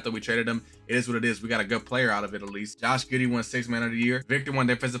year, right after we traded him. It is what it is. We got a good player out of it, at least. Josh Giddey won 6th man of the year. Victor won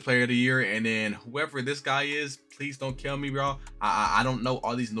defensive player of the year. And then whoever this guy is, please don't kill me, bro. I don't know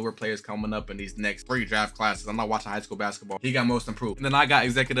all these newer players coming up in these next 3 draft classes. I'm not watching high school basketball. He got most improved. And then I got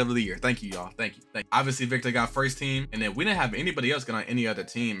executive of the year. Thank you, y'all. Thank you. Obviously, Victor got first team. And then we didn't have anybody else get on any other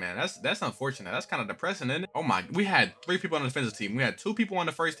team, man. That's unfortunate. That's kind of depressing, isn't it? Oh my, we had 3 people on the defensive team. We had 2 people on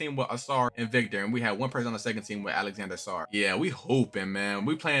the first team with Asar and Victor. And we had 1 person on the second team with Alexander Sarr. Yeah, we hoping, man.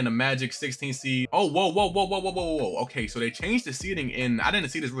 We playing the Magic 16 seed. Oh, whoa. Okay, so they changed the seeding in, I didn't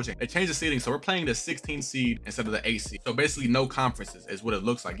see this rule change. They changed the seeding, so we're playing the 16 seed instead of the 8 seed. So basically no conferences is what it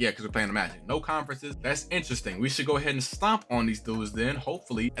looks like. Yeah, because we're playing the Magic. No conferences. That's interesting. We should go ahead and stomp on these dudes then,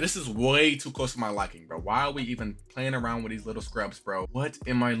 hopefully. And this is way too close to my liking, bro. Why are we even playing around with these little scrubs, bro? What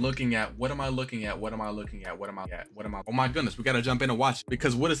am I looking at? What am I looking at? What am I looking at? What am I at? What am I? Oh my goodness, we gotta jump in and watch,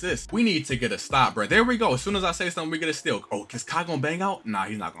 because what is this? We need to get a stop, bro. There we go. As soon as I say something, we get a steal. Oh, is Kai gonna bang out? Nah,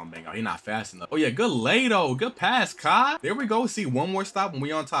 he's not gonna bang out. He's not fast enough. Oh yeah, good lay though. Good pass, Kai. There we go. See, one more stop and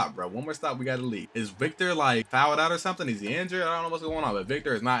we on top, bro. One more stop, we got to lead. Is Victor like fouled out or something? Is he injured? I don't know what's going on, but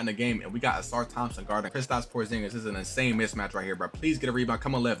Victor is not in the game, and we got Asar Thompson guarding Kristaps Porzingis. This is an insane mismatch right here, bro. Please get a rebound.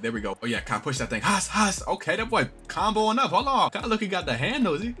 Come on left. There we go. Oh yeah, Kai push that thing. Haas. Okay, that boy comboing up. Hold on. Kai look, he got the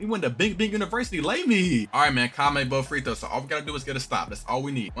handles. He went to big university. Lay me. All right, man. Kai made both free throws, so all we gotta do is get a stop. That's all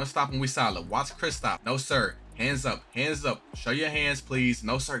we need. One stop and we solid. Watch Kristaps. No sir. Hands up, hands up. Show your hands, please.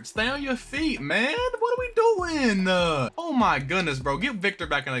 No, sir. Stay on your feet, man. What are we doing? Oh my goodness, bro. Get Victor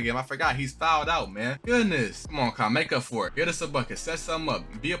back in the game. I forgot he's fouled out, man. Goodness. Come on, Kyle. Make up for it. Get us a bucket. Set something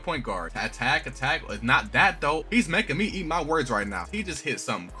up. Be a point guard. Attack. Not that, though. He's making me eat my words right now. He just hit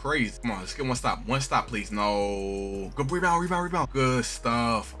something crazy. Come on, let's get one stop. One stop, please. No. Good rebound. Good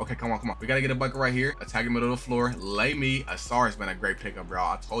stuff. Okay, come on. We got to get a bucket right here. Attack in the middle of the floor. Lay me. Asar has been a great pickup, bro.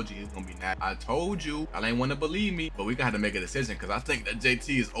 I told you he's going to be nasty. I told you. I ain't want to believe me, but we got to make a decision, because I think that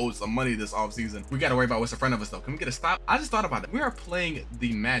JT is owed some money this offseason. We got to worry about what's in front of us, though. Can we get a stop? I just thought about it. We are playing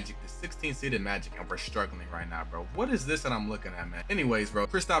the Magic, the 16-seeded Magic, and we're struggling right now, bro. What is this that I'm looking at, man? Anyways, bro,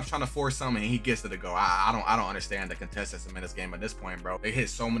 Kristaps trying to force something, and he gets it to go. I don't understand the contestants in this game at this point, bro. They hit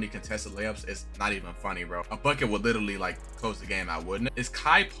so many contested layups. It's not even funny, bro. A bucket would literally like close the game out, wouldn't it? Is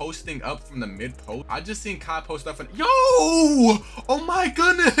Kai posting up from the mid post? I just seen Kai post up and yo, oh my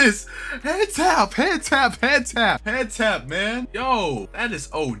goodness, head tap, man. Yo, that is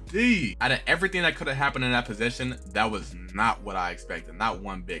OD. Out of everything that could have happened in that possession, that was not what I expected. Not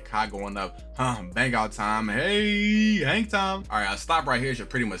one bit. Kai going up, bang out time. Hey, hang time. All right, I'll stop right here. Should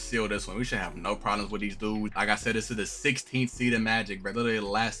pretty much seal this one. We should have no problems with these dudes. Like I said, this is the 16th seed in Magic, bro. Literally the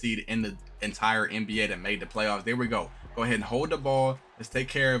last seed in the entire NBA that made the playoffs. There we go. Go ahead and hold the ball. Let's take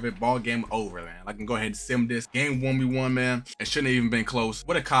care of it. Ball game over, man. I can go ahead and sim this. Game 1 we won, man. It shouldn't have even been close.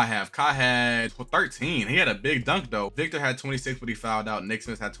 What did Kai have? Kai had 13. He had a big dunk, though. Victor had 26, but he fouled out. Nick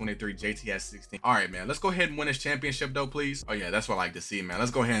Smith had 23. JT had 16. All right, man. Let's go ahead and win this championship, though, please. Oh, yeah, that's what I like to see, man. Let's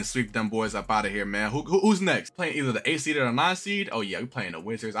go ahead and sweep them boys up out of here, man. Who's next? Playing either the 8 seed or the 9 seed? Oh, yeah, we playing the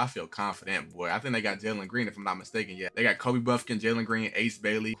Wizards. I feel confident, boy. I think they got Jalen Green, if I'm not mistaken. Yeah, they got Kobe Buffkin, Jalen Green, Ace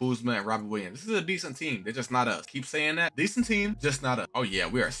Bailey, Kuzma, and Robert Williams. This is a decent team. They're just not us. Keep saying that. Decent team, just not us. Oh, yeah,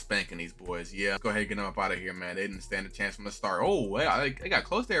 we are spanking these boys. Yeah, go ahead and get them up out of here, man. They didn't stand a chance from the start. Oh, well, they got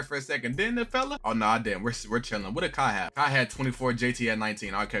close there for a second, didn't it, fella? Oh, no, I didn't. We're chilling. What did Kai have? Kai had 24, JT had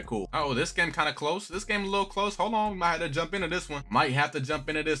 19. Okay, cool. Oh, this game kind of close. This game a little close. Hold on. We might have to jump into this one. Might have to jump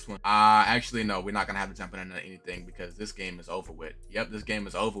into this one. Actually, no, we're not going to have to jump into anything because this game is over with. Yep, this game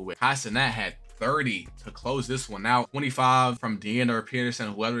is over with. Cenat had 30 to close this one out. 25 from Deandre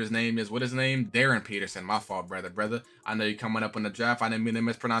Peterson, whoever his name is. What is his name? Darren Peterson. My fault, brother. I know you're coming up in the draft. I didn't mean to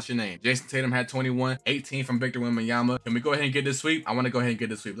mispronounce your name. Jason Tatum had 21. 18 from Victor Wembanyama. Can we go ahead and get this sweep? I want to go ahead and get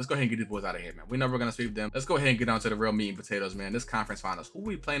this sweep. Let's go ahead and get these boys out of here, man. We know we're going to sweep them. Let's go ahead and get down to the real meat and potatoes, man. This conference finals. Who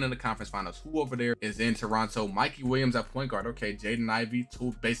we playing in the conference finals? Who over there is in Toronto? Mikey Williams at point guard. Okay, Jaden Ivey,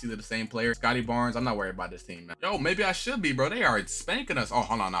 two basically the same player. Scotty Barnes. I'm not worried about this team, man. Yo, maybe I should be, bro. They are spanking us. Oh,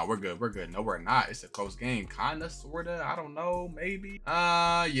 hold on. No, we're good. No, we're not. It's a close game. Kinda, sorta. I don't know. Maybe.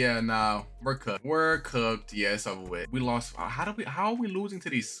 Yeah, no. We're cooked. Yeah, it's over with. We lost. How are we losing to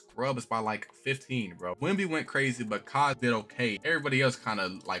these scrubs by like 15, bro? Wemby went crazy, but Kaz did okay. Everybody else kind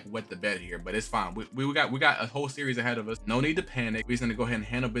of like wet the bed here, but it's fine. We got a whole series ahead of us. No need to panic. We're just gonna go ahead and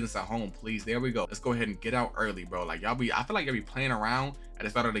handle business at home, please. There we go. Let's go ahead and get out early, bro. Like I feel like y'all be playing around at the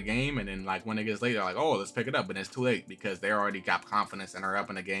start of the game, and then like when it gets later, like, oh, let's pick it up, but it's too late because they already got confidence and are up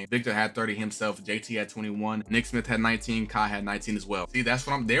in the game. Victor had 30 himself. JT had 21. Nick Smith had 19. Kai had 19 as well. See, that's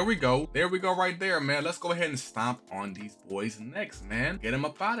what I'm. There we go right there, man. Let's go ahead and stomp on these boys next, man. Get them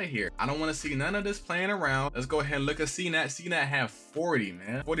up out of here. I don't want to see none of this playing around. Let's go ahead and look at Cenat. Cenat have 40,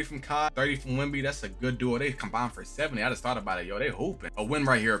 man. 40 from Kai, 30 from Wemby. That's a good duo. They combined for 70. I just thought about it, yo. They hooping. A win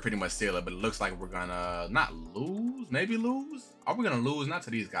right here pretty much seal it, but it looks like we're gonna not lose, maybe lose. Are we gonna lose? Not to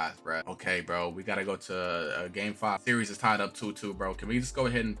these guys, bro. Okay, bro. We gotta go to game 5. Series is tied up 2-2, bro. Can we just go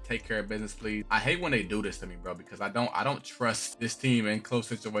ahead and take care of business, please? I hate when they do this to me, bro, because I don't trust this team in close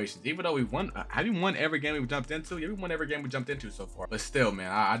situations. Even though we won, have you won every game we jumped into? Yeah, we won every game we jumped into so far. But still,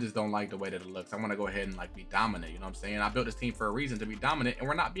 man, I just don't like the way that it looks. I want to go ahead and like be dominant. You know what I'm saying? I built this team for a reason, to be dominant, and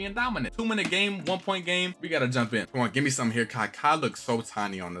we're not being dominant. 2-minute game, 1-point game. We gotta jump in. Come on, give me something here. Kai looks so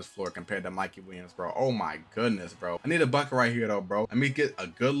tiny on this floor compared to Mikey Williams, bro. Oh my goodness, bro. I need a bucket right here though, bro. Let me get a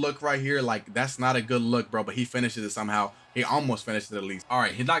good look right here. Like, that's not a good look, bro, but he finishes it somehow. He almost finished it at least. All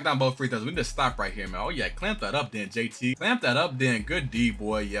right, he knocked down both free throws. We need to stop right here, man. Oh, yeah, clamp that up then, JT. Clamp that up then. Good D,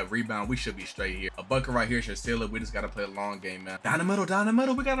 boy. Yeah, rebound. We should be straight here. A bucket right here should seal it. We just got to play a long game, man. Down the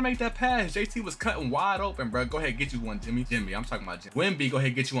middle. We got to make that pass. JT was cutting wide open, bro. Go ahead, get you one, Jimmy. I'm talking about Jimmy. Wemby, go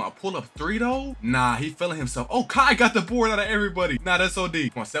ahead, get you one. A pull-up 3, though? Nah, he feeling himself. Oh, Kai got the board out of everybody. Nah, that's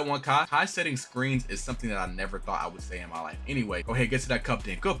OD. Come on, set one, Kai. Kai setting screens is something that I never thought I would say in my life. Anyway, go ahead, get to that cup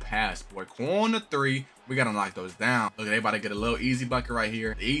then. Good pass, boy. Corner 3. We gotta knock those down. Look, they about to get a little easy bucket right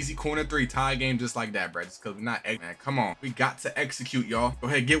here. The easy corner 3 tie game just like that, bro. Just because we're not, man, come on. We got to execute, y'all. Go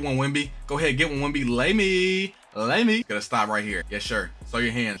ahead, get one, Wemby. Go ahead, get one, Wemby. Lay me. Gotta stop right here. Yes, sure. Show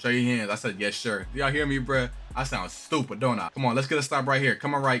your hands. I said, yes, sure. Do y'all hear me, bro? I sound stupid, don't I? Come on, let's get a stop right here.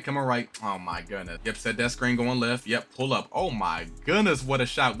 Come on right. Oh my goodness. Yep, set that screen going left. Yep, pull up. Oh my goodness, what a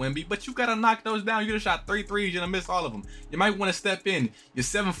shot, Wemby. But you gotta knock those down. You could have shot 3 threes. You're gonna miss all of them. You might want to step in. You're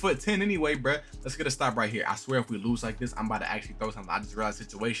 7'10" anyway, bruh. Let's get a stop right here. I swear if we lose like this, I'm about to actually throw something. I just realized the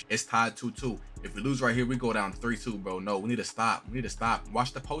situation. It's tied 2-2. If we lose right here, we go down 3-2, bro. No, we need to stop.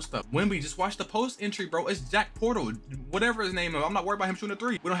 Watch the post up. Wemby, just watch the post entry, bro. It's Jack Portal. Whatever his name is. I'm not worried about him shooting a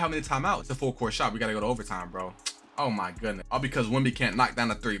 3. We don't have any timeout. It's a full court shot. We gotta go to overtime, bro. Oh my goodness. All because Wemby can't knock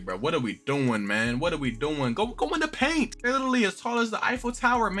down a 3, bro. What are we doing, man? What are we doing? Go in the paint. They're literally as tall as the Eiffel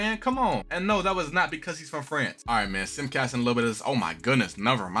Tower, man. Come on. And no, that was not because he's from France. All right, man. Simcasting a little bit of this. Oh my goodness.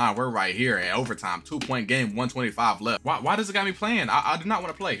 Never mind. We're right here at overtime. 2-point game, 125 left. Why does it got me playing? I do not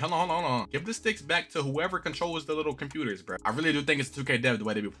want to play. Hold on. Give the sticks back to whoever controls the little computers, bro. I really do think it's 2K dev the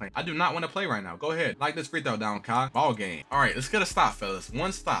way they be playing. I do not want to play right now. Go ahead. Knock this free throw down, Kai. Ball game. All right, let's get a stop, fellas.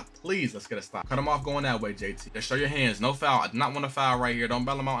 One stop. Please, let's get a stop. Cut them off going that way, JT. Just show your hands. No foul. I do not want to foul right here. Don't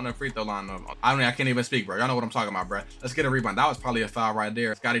bail him out on the free throw line. I can't even speak, bro. Y'all know what I'm talking about, bro. Let's get a rebound. That was probably a foul right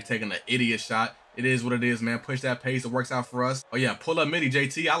there. Scotty taking an idiot shot. It is what it is, man. Push that pace. It works out for us. Oh, yeah. Pull up midi,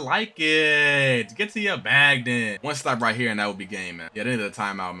 JT. I like it. Get to your bag then. One stop right here, and that would be game, man. Yeah, they need a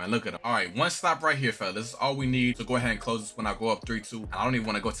timeout, man. Look at them. All right, one stop right here, fella. This is all we need to go ahead and close this when I go up 3-2. I don't even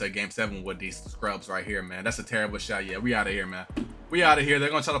want to go to game 7 with these scrubs right here, man. That's a terrible shot. Yeah, we out of here, man. We out of here. They're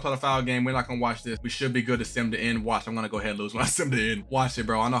gonna try to play the foul game. We're not gonna watch this. We should be good to sim to end. Watch, I'm gonna go ahead and lose when I sim to end. Watch it,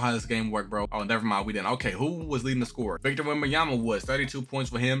 bro. I know how this game works, bro. Oh, never mind. We didn't. Okay, who was leading the score? Victor Wembanyama was 32 points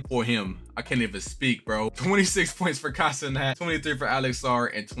for him. I can't even speak, bro. 26 points for Cenat, 23 for Alex R,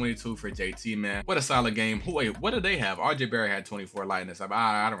 and 22 for JT, man. What a solid game. Wait, what did they have? RJ Barry had 24 lightness.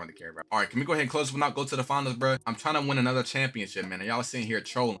 I don't really care, bro. All right, can we go ahead and close this one out? Go to the finals, bro. I'm trying to win another championship, man. And y'all sitting here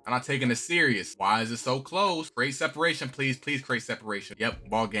trolling. I'm not taking it serious. Why is it so close? Create separation, please. Please create separation. Yep,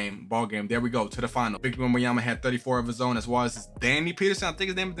 ball game. There we go to the final. Victor Wembanyama had 34 of his own, as well as Danny Peterson. I think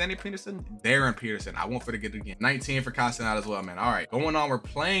his name is Danny Peterson. Darren Peterson. I won't forget it again. 19 for Cenat as well, man. All right, going on. We're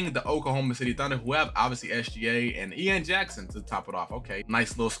playing the Oklahoma City Thunder, who have obviously SGA and Ian Jackson to top it off. Okay,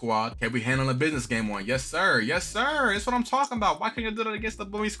 nice little squad. Okay, we handling a business game one. Yes, sir. Yes, sir. That's what I'm talking about. Why can't you do that against the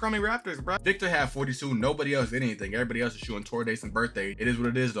boomy scrummy Raptors, bro? Victor had 42. Nobody else did anything. Everybody else is shooting tour dates and birthday. It is what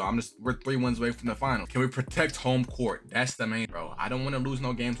it is, though. We're 3 wins away from the final. Can we protect home court? That's the main, bro. I don't want to lose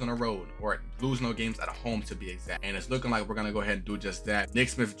no games on the road, or lose no games at home, to be exact. And it's looking like we're gonna go ahead and do just that. Nick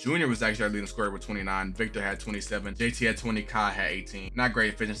Smith Jr. was actually our leading scorer with 29. Victor had 27. JT had 20. Kai had 18. Not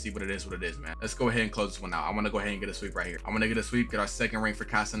great efficiency, but it is what it is, man. Let's go ahead and close this one out. I want to go ahead and get a sweep right here. I want to get a sweep, get our second ring for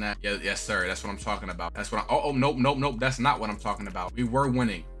Cenat. Yes, sir. That's what I'm talking about. That's what nope. That's not what I'm talking about. We were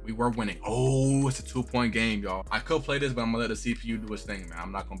winning. Oh, it's a 2-point game, y'all. I could play this, but I'm gonna let the CPU do its thing, man.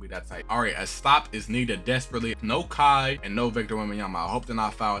 I'm not gonna be that tight. All right, a stop is needed desperately. No Kai and no Victor Wembanyama. I hope they're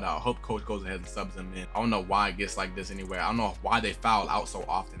not fouled out. I hope coach goes ahead and subs them in. I don't know why it gets like this anyway. I don't know why they foul out so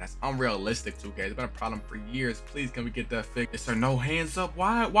often. That's unrealistic, 2K. It's been a problem for years. Please, can we get that fixed? Is there no hands up?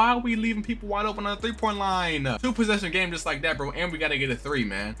 Why are we leaving people wide open on the 3-point line? 2-possession game just like that, bro. And we gotta get a 3,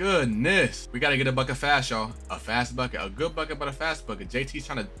 man. Goodness. We gotta get a bucket fast, y'all. A fast bucket. A good bucket, but a fast bucket. JT's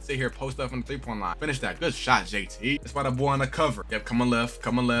trying to sit here, post up on the 3-point line. Finish that. Good shot, JT. That's why the boy on the cover. Yep, coming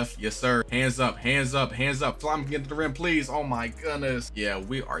left. Yes, sir. Hands up. Fly him, get to the rim, please. Oh my goodness. Yeah,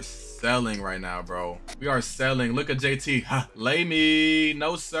 we are selling right now, bro. We are selling. Look at JT. Huh. Lay me.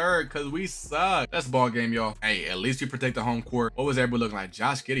 No, sir, because we suck. That's ball game, y'all. Hey, at least we protect the home court. What was everybody looking like?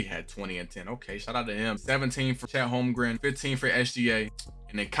 Josh Giddey had 20 and 10. Okay, shout out to him. 17 for Chet Holmgren. 15 for SGA.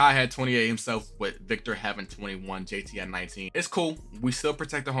 And then Kai had 28 himself, with Victor having 21, JT had 19. It's cool. We still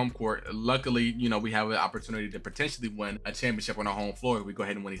protect the home court. Luckily, you know, we have an opportunity to potentially win a championship on our home floor if we go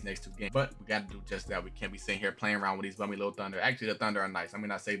ahead and win these next 2 games. But we got to do just that. We can't be sitting here playing around with these bummy little Thunder. Actually, the Thunder are nice. I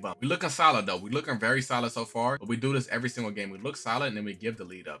mean, I say bum. We looking solid, though. We looking very solid so far. But we do this every single game. We look solid, and then we give the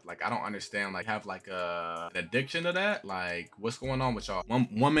lead up. Like, I don't understand. Like, have like an addiction to that. Like, what's going on with y'all?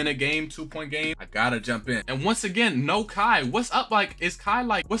 One minute game, 2-point game. I gotta jump in. And once again, no Kai. What's up? Like, is Kai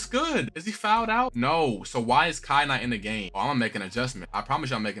like, what's good? Is he fouled out? No. So why is Kai not in the game? Oh, I'm gonna make an adjustment. I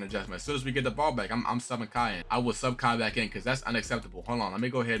promise you I'm making an adjustment. As soon as we get the ball back, I'm subbing Kai in. I will sub Kai back in because that's unacceptable. Hold on. Let me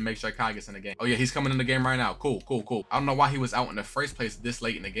go ahead and make sure Kai gets in the game. Oh, yeah. He's coming in the game right now. Cool. I don't know why he was out in the first place this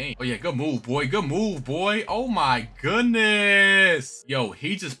late in the game. Oh, yeah. Good move, boy. Oh, my goodness. Yo,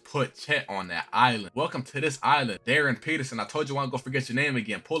 he just put Chet on that island. Welcome to this island. Darren Peterson. I told you I wasn't gonna forget your name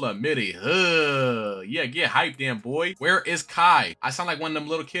again. Pull up midi. Yeah, get hyped in, boy. Where is Kai? I sound like one of them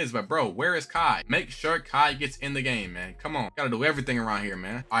little kids, but bro, where is Kai? Make sure Kai gets in the game, man. Come on. Gotta do everything around here,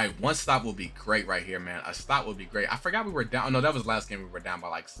 man. All right, one stop will be great right here, man. A stop would be great. I forgot we were down. Oh, no, that was last game. We were down by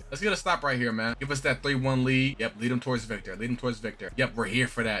like 6. Let's get a stop right here, man. Give us that 3-1 lead. Yep, lead him towards Victor. Yep, we're here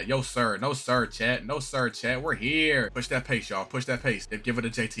for that. Yo, sir. No, sir, Chat. We're here. Push that pace, y'all. Push that pace. Yep, give it to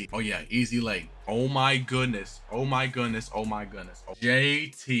JT. Oh, yeah. Easy lay. Oh, my goodness.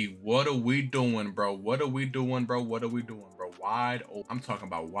 JT, what are we doing, bro? Wide open. I'm talking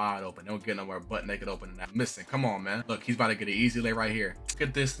about wide open. Don't get nowhere butt naked open and that missing. Come on, man. Look, he's about to get an easy lay right here. Look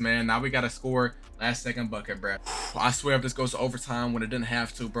at this, man. Now we got to score last second bucket, bro. I swear if this goes to overtime when it didn't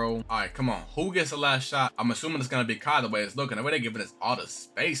have to, bro. All right, come on. Who gets the last shot? I'm assuming it's going to be Kai the way it's looking. The way they're giving us all the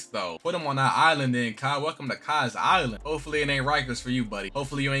space, though. Put him on that island then, Kai. Welcome to Kai's island. Hopefully it ain't Rikers for you, buddy.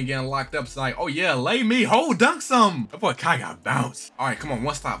 Hopefully you ain't getting locked up. It's like, oh, yeah, lay me. Dunk some. That boy Kai got bounced. All right, come on.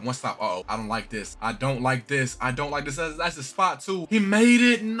 One stop. Uh-oh. I don't like this. That's the spot, too. He made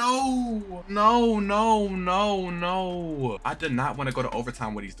it. No. I did not want to go to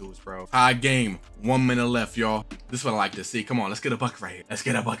overtime with these dudes, bro. Tie game. 1 minute left, y'all. This is what I like to see. Come on, let's get a bucket right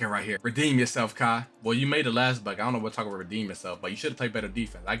here. Redeem yourself, Kai. Well, you made the last bucket. I don't know what talking about redeem yourself, but you should have played better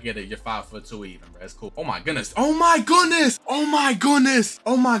defense. I get it. You're 5'2" even, bro. That's cool. Oh my goodness.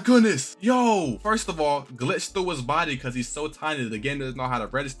 Yo, first of all, glitched through his body because he's so tiny. The game doesn't know how to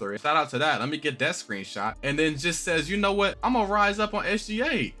register it. Shout out to that. Let me get that screenshot. And then just says, you know what? I'm gonna rise up on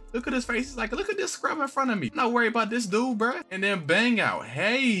SGA. Look at his face. He's like, look at this scrub in front of me. I'm not worried about this dude, bruh. And then bang out.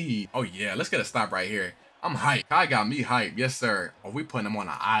 Hey. Oh, yeah. Let's get a stop right here. I'm hyped. Kai got me hyped. Yes, sir. Oh, we putting him on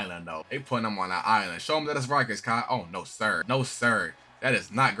an island, though. They putting him on an island. Show him that it's Rikers, Kai. Oh, no, sir. No, sir. That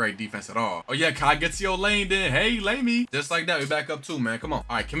is not great defense at all. Oh, yeah, Kai, get to your lane then. Hey, lay me. Just like that, we back up too, man. Come on.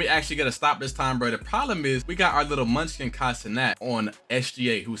 All right, can we actually get a stop this time, bro? The problem is we got our little munchkin Cenat on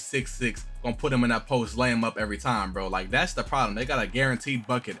SGA, who's 6'6". Gonna put him in that post, lay him up every time, bro. Like, that's the problem. They got a guaranteed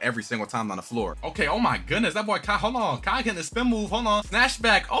bucket every single time on the floor. Okay, oh my goodness. That boy Kai, hold on. Kai getting a spin move. Hold on. Snatch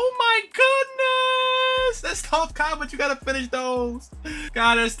back. Oh my goodness. That's tough, Kai, but you gotta finish those.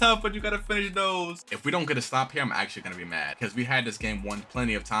 God, that's tough, but you gotta finish those. If we don't get a stop here, I'm actually gonna be mad because we had this game won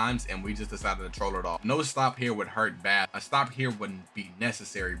plenty of times and we just decided to troll it off. No stop here would hurt bad. A stop here wouldn't be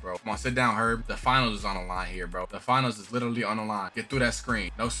necessary, bro. Come on, sit down, Herb. The finals is on the line here, bro. The finals is literally on the line. Get through that screen.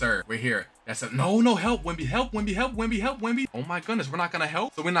 No, sir. We're here. That's a no, help, Wemby, help, Wemby, help, Wemby, help, Wemby. Oh my goodness, we're not gonna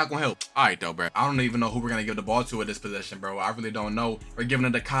help, so we're not gonna help. All right, though, bro. I don't even know who we're gonna give the ball to at this position, bro. I really don't know. We're giving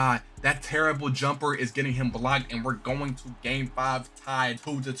it to Kai. That terrible jumper is getting him blocked, and we're going to game 5 tied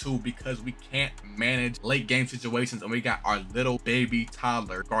 2-2 because we can't manage late game situations, and we got our little baby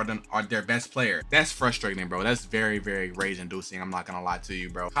toddler guarding their best player. That's frustrating, bro. That's very, very rage-inducing. I'm not gonna lie to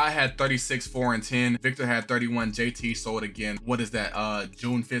you, bro. Kai had 36, 4, and 10. Victor had 31. JT sold again. What is that?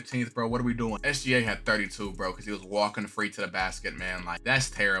 June 15th, bro. What are we doing? SGA had 32, bro, because he was walking free to the basket, man. Like,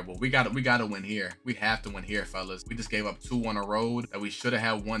 that's terrible. We gotta win here. We have to win here, fellas. We just gave up 2 on the road that we should have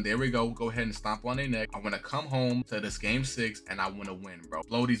had 1. There we go. Go ahead and stomp on their neck. I want to come home to this game 6 and I want to win, bro.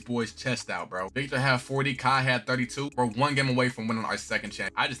 Blow these boys' chest out, bro. Victor had 40. Kai had 32. We're 1 game away from winning our 2nd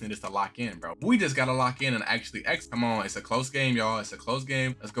champ. I just need us to lock in, bro. We just gotta lock in and actually come on. It's a close game, y'all. It's a close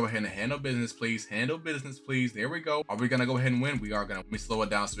game. Let's go ahead and handle business, please. Handle business, please. There we go. Are we gonna go ahead and win? We are gonna. Let me slow it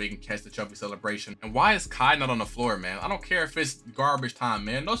down so we can catch the trophy celebration. And why is Kai not on the floor, man? I don't care if it's garbage time,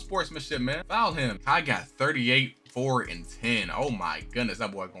 man. No sportsmanship, man. Foul him. Kai got 38, 4, and 10. Oh my goodness,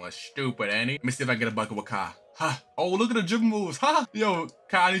 that boy going stupid, ain't he? Let me see if I get a bucket with Kai. Ha. Oh, look at the dribble moves. Ha. Yo,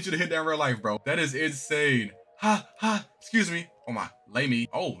 Kai, I need you to hit that in real life, bro. That is insane. Ha. Ha. Excuse me. Oh my. Lay me.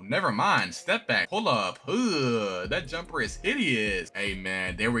 Oh, never mind. Step back. Pull up. That jumper is hideous. Hey,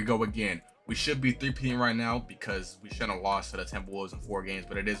 man. There we go again. We should be 3-peating right now because we shouldn't have lost to the Timberwolves in 4 games,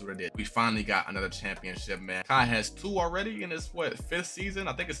 but it is what it is. We finally got another championship, man. Kai has 2 already in his, what, 5th season?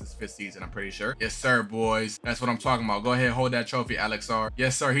 I think it's his 5th season, I'm pretty sure. Yes, sir, boys. That's what I'm talking about. Go ahead, hold that trophy, Alex R.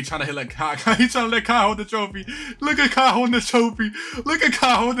 Yes, sir. He trying to let Kai. He trying to let Kai hold the trophy. Look at Kai holding the trophy. Look at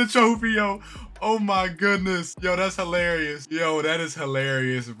Kai holding the trophy, yo. Oh my goodness. Yo, that's hilarious. Yo, that is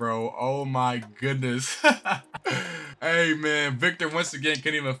hilarious, bro. Oh my goodness. Hey, man. Victor, once again,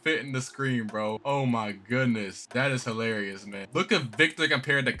 can't even fit in the screen, bro. Oh my goodness. That is hilarious, man. Look at Victor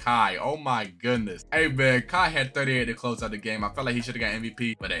compared to Kai. Oh my goodness. Hey, man. Kai had 38 to close out the game. I felt like he should have got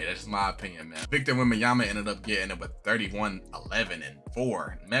MVP, but hey, that's just my opinion, man. Victor Wembanyama ended up getting it with 31, 11, and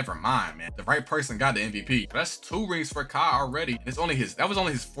 4. Never mind, man. The right person got the MVP. That's 2 rings for Kai already. It's only that was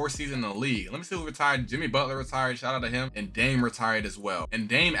only his 4th season in the league. Let me see who retired. Jimmy Butler retired. Shout out to him. And Dame retired as well. And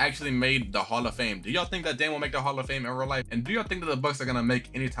Dame actually made the Hall of Fame. Do y'all think that Dame will make the Hall of Fame in real life? And do y'all think that the Bucks are gonna make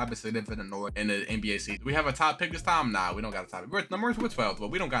any type of significant noise in the NBA season? Do we have a top pick this time? Nah, we don't got a top pick. We're 12th, but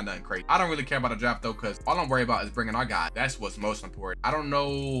we don't got nothing crazy. I don't really care about the draft though, because all I'm worried about is bringing our guy. That's what's most important. I don't know.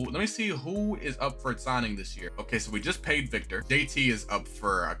 Let me see who is up for signing this year. Okay, so we just paid Victor. JT is up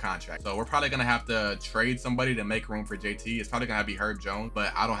for a contract. So we're probably gonna have to trade somebody to make room for JT. It's probably gonna have to be Herb Jones,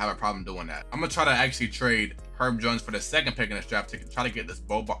 but I don't have a problem doing that. I'm gonna try to actually trade Herb Jones for the 2nd pick in this draft to try to get this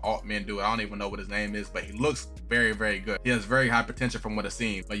Boba Altman dude. I don't even know what his name is, but he looks very, very good. He has very high potential from what it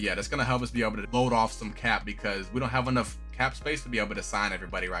seems. But yeah, that's gonna help us be able to load off some cap because we don't have enough cap space to be able to sign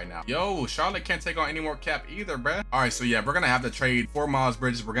everybody right now. Yo, Charlotte can't take on any more cap either, bruh. All right, so yeah, we're gonna have to trade for Miles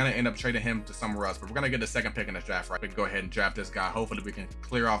Bridges. We're gonna end up trading him to somewhere else, but we're gonna get the 2nd pick in this draft, right? We can go ahead and draft this guy. Hopefully we can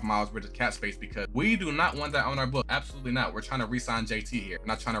clear off Miles Bridges cap space because we do not want that on our book. Absolutely not. We're trying to re-sign JT here. We're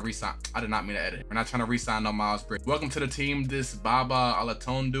not trying to re-sign. I did not mean to edit. We're not trying to re-sign no Miles Bridges. Welcome to the team, this Baba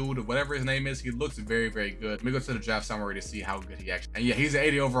Alatone dude, or whatever his name is. He looks very, very good. Let me go to the draft summary to see how good he actually. And yeah, he's an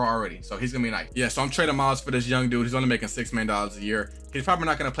 80 overall already, so he's gonna be nice. Yeah, so I'm trading Miles for this young dude. He's only making $6 million a year. He's probably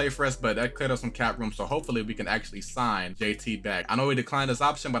not going to play for us, but that cleared up some cap room. So hopefully we can actually sign JT back. I know he declined this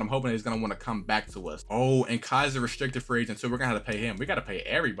option, but I'm hoping he's going to want to come back to us. Oh, and Kai's a restricted free agent, so we're going to have to pay him. We got to pay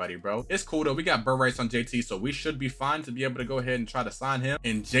everybody, bro. It's cool, though. We got bird rights on JT, so we should be fine to be able to go ahead and try to sign him.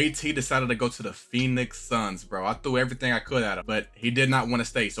 And JT decided to go to the Phoenix Suns, bro. I threw everything I could at him, but he did not want to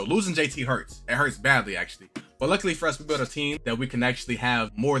stay. So losing JT hurts. It hurts badly, actually. But luckily for us, we built a team that we can actually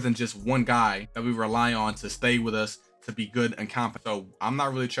have more than just one guy that we rely on to stay with us, to be good and competent. So I'm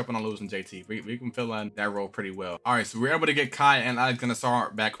not really tripping on losing JT. We can fill in that role pretty well. All right, so we're able to get Kai and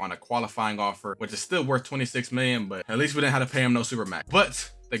Alexander back on a qualifying offer, which is still worth $26 million, but at least we didn't have to pay him no super max. But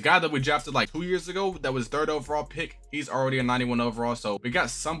The guy that we drafted like 2 years ago that was 3rd overall pick, he's already a 91 overall. So we got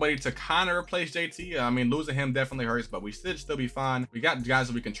somebody to kind of replace JT. I mean, losing him definitely hurts, but we should still be fine. We got guys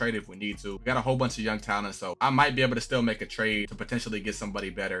that we can trade if we need to. We got a whole bunch of young talent, so I might be able to still make a trade to potentially get somebody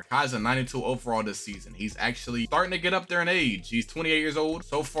better. Kai's a 92 overall this season. He's actually starting to get up there in age. He's 28 years old.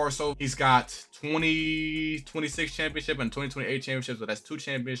 So far, so he's got 26 championship and 2028 championships. So that's 2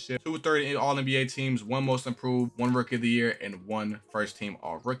 championships, 2 third all-NBA teams, 1 most improved, 1 rookie of the year, and 1 first team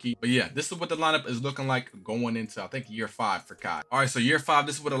all-rookie. But yeah, this is what the lineup is looking like going into, I think, year 5 for Kai. All right, so year 5,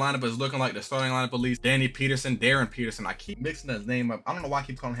 this is what the lineup is looking like. The starting lineup, at least, Danny Peterson, Darren Peterson. I keep mixing his name up. I don't know why I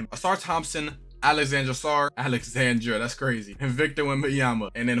keep calling him Asar Thompson, Alexandra, that's crazy, and Victor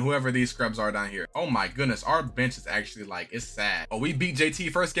Wembanyama, and then whoever these scrubs are down here. Oh my goodness, our bench is actually like, it's sad. Oh, we beat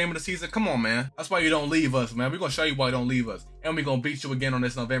JT first game of the season. Come on, man. That's why you don't leave us, man. We're gonna show you why you don't leave us, and we're gonna beat you again on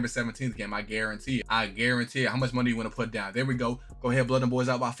this November 17th game. I guarantee it. I guarantee it. How much money you want to put down? There we go. Go ahead, blow them boys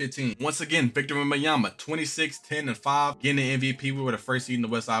out by 15. Once again, Victor Wembanyama, 26, 10, and 5, getting the MVP. We were the first seed in the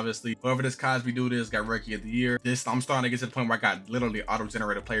West, obviously. Whoever this Cosby dude is got Rookie of the Year. I'm starting to get to the point where I got literally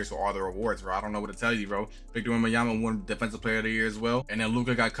auto-generated players for all the rewards, bro. I don't know what to tell you, bro. Victor Wembanyama won Defensive Player of the Year as well. And then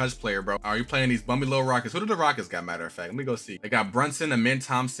Luka got Clutch Player, bro. Are you playing these bummy little Rockets? Who do the Rockets got, matter of fact? Let me go see. They got Brunson, Amin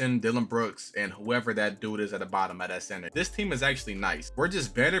Thompson, Dylan Brooks, and whoever that dude is at the bottom at that center. This team is actually nice. We're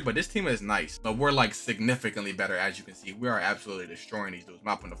just better, but this team is nice. But we're like significantly better, as you can see. We are absolutely destroying these dudes.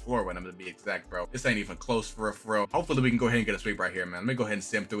 Mopping the floor with them, to be exact, bro. This ain't even close for real. Hopefully we can go ahead and get a sweep right here, man. Let me go ahead and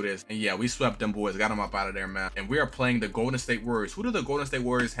sim through this. And yeah, we swept them boys. Got them up out of there, man. And we are playing the Golden State Warriors. Who do the Golden State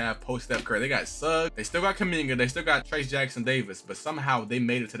Warriors have post Steph Curry? They got Sugg. They still got Kuminga. They still got Trace Jackson Davis. But somehow they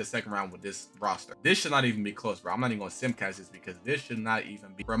made it to the second round with this roster. This should not even be close, bro. I'm not even going to simcast this because this should not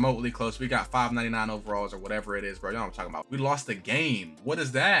even be remotely close. We got 599 overalls or whatever it is, bro. You know what I'm talking about. We lost the game. What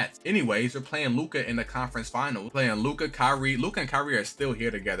is that? Anyways, we're playing Luka in the conference final. We're playing Luka, Kyrie. Luka and Kyrie are still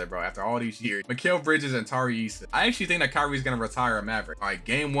here together, bro, after all these years. Mikal Bridges and Tari Eason. I actually think that Kyrie's going to retire a Maverick. All right,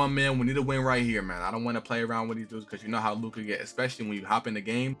 game 1, man. We need to win right here, man. I don't want to play around with these dudes because you know how Luka get, especially when you hop in the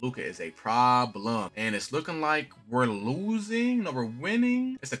game. Luka is a problem. And it's looking like we're losing. No, we're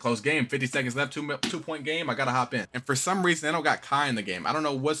winning. It's a close game. 50 seconds left. Two-point game. I got to hop in. And for some reason, they don't got Kai in the game. I don't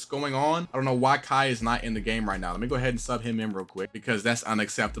know what's going on. I don't know why Kai is not in the game right now. Let me go ahead and sub him in real quick because that's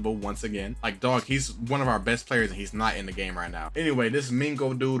unacceptable once again. Like, dog, he's one of our best players and he's not in the game right now. Anyway, this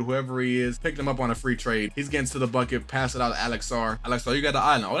Mingo dude, whoever he is, picked him up on a free trade. He's getting to the bucket, pass it out to Alexar. Alexar, you got the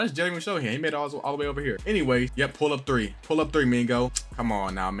island. Oh, that's Jeremy Show here. He made it all the way over here. Anyway, yep, pull up 3. Pull up 3, Mingo. Come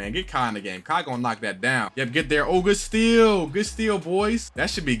on now, man. Get Kai in the game. Kai gonna knock that down. Yep, get there. Oh, good steal. Good steal, boys. That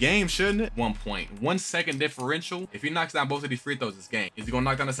should be game, shouldn't it? 1 point. 1 second differential. If he knocks down both of these free throws, it's game. Is he gonna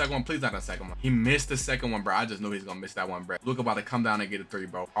knock down the second one? Please knock down the second one. He missed the second one, bro. I just knew he's gonna miss that one, bro. Luka about to come down and get a 3,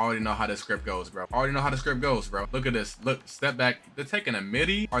 bro. Already know how this script goes, bro. Already know how the script goes, bro. Look at this. Look, step back. They're taking a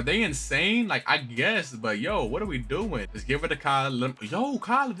midi. Are they insane? Like, I guess, but yo, what are we doing? Just give it to Kyle. Yo,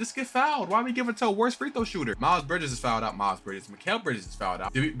 Kyle, just get fouled. Why we give it to a worst free throw shooter? Miles Bridges is fouled out. Miles Bridges. Mikal Bridges is fouled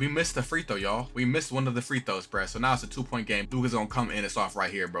out. We missed the free throw, y'all. We missed one of the free throws, bro. So now it's a 2-point game. Luka's gonna come in. It's off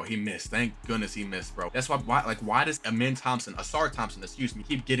right here, bro. He missed. Thank goodness he missed, bro. That's why does Amin Thompson, Asar Thompson, excuse me,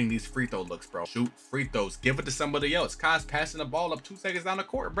 keep getting these free throw looks, bro? Shoot free throws. Give it to somebody else. Kai's passing the ball up 2 seconds down the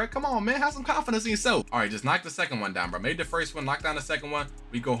court, bro. Come on, man. Have some confidence in yourself. All right, just knock the second one down, bro. Made the first one, knock down the second one.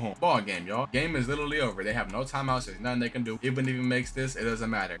 We go home. Ball game, y'all. Game is literally over. They have no timeouts. There's nothing they can do. Even if he makes this, it doesn't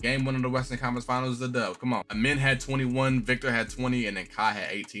matter. Game 1 of the Western Conference Finals is a dub. Come on. Amin had 21, Victor had 20, and then Kai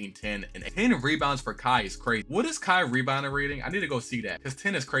had 18, 10, and 10 rebounds for Kai is crazy. What is Kai rebounding rating? I need to go see that because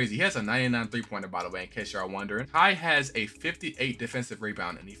 10 is crazy. He has a 99 3-pointer, by the way, in case y'all wondering. Kai has a 58 defensive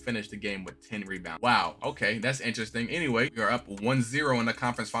rebound, and he finished the game with 10 rebounds. Wow. Okay, that's interesting. Anyway, we are up 1-0 in the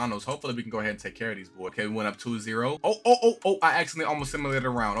conference finals. Hopefully, we can go ahead and take care of these boys. Okay, we went up 2-0. Oh, I accidentally almost simulated a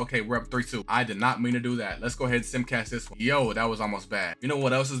round. Okay, we're up 3-2. I did not mean to do that. Let's go ahead and simcast this one. Yo, that was almost bad. You know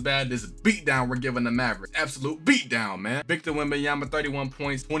what else is bad? This beatdown we're giving the Mavericks. Absolute beatdown, man. Victor Wembanyama, 31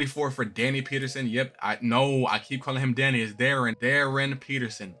 points, 24 for Danny Peterson. Yep, I keep calling him Danny. It's Darren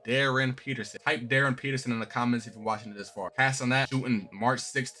Peterson. Darren Peterson. Type Darren Peterson in the comments if you're watching it this far. Passing that, shooting March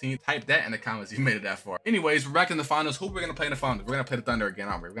 16th. Type that in the comments if you made it that far. Anyways, we're back in the finals. Who we're gonna play in the finals? We're gonna play the Thunder again,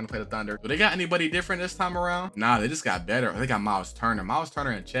 aren't we? We're gonna play the Thunder. Do they got anybody different this time around? Nah, they just got better. They got Miles Turner. Miles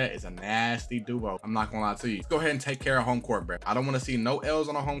Turner and Chet is a nasty duo. I'm not gonna lie to you. Let's go ahead and take care of home court, bro. I don't want to see no L's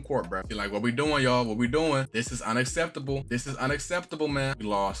on the home court, bro. Be like, what we doing, y'all? What we doing? This is unacceptable. This is unacceptable, man. We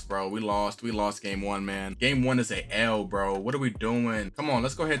lost, bro. We lost game 1, man. Game 1 is a L, bro. What are we doing? Come on,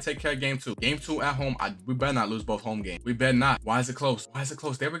 let's go ahead and take care of game 2. Game 2 at home. We better not lose both home games. We better not. Why is it close? Why is it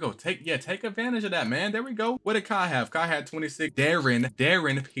close? There we go. Take advantage of that, man. There we go. What did Kai have? Kai had 26.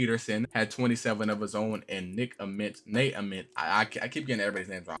 Darren Peterson had 27 of his own, and Nate Ament. I keep getting everybody's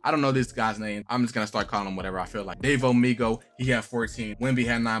names wrong. I don't know this guy's name. I'm just gonna start calling him whatever I feel like. Dave Omigo, he had 14. Wemby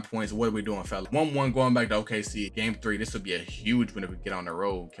had 9 points. What are we doing, fella? 1-1 going back to OKC. Game 3. This would be a huge win if we get on the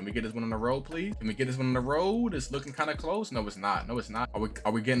road. Can we get this one on the road, please? Can we get this one on the road? It's looking kind of close. No, it's not. No, it's not.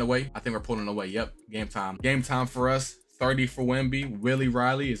 Are we getting away? I think we're pulling away. Yep. Game time. Game time for us. 30 for Wemby. Willie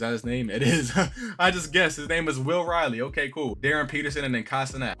Riley, is that his name? It is. I just guessed his name is Will Riley. Okay, cool. Darren Peterson and then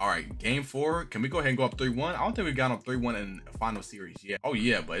Cenat. All right, game 4. Can we go ahead and go up 3-1? I don't think we got on 3-1 in the final series yet. Oh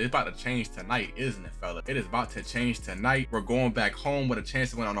yeah, but it's about to change tonight, isn't it, fella? It is about to change tonight. We're going back home with a chance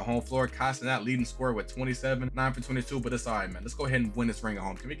to win on the home floor. Cenat leading scorer with 27, 9 for 22, but it's all right, man. Let's go ahead and win this ring at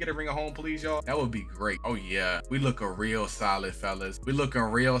home. Can we get a ring at home, please, y'all? That would be great. Oh yeah, we looking real solid, fellas. We looking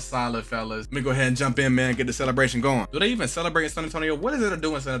real solid, fellas. Let me go ahead and jump in, man. Get the celebration going. Do they even celebrate in San Antonio? What is there to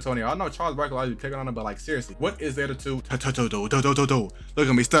do in San Antonio? I know Charles Barkley always be picking on him, but like seriously, what is there to do? Look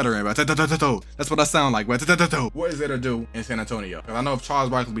at me stuttering, bro. That's what I sound like, bro. What is there to do in San Antonio? Because I know if Charles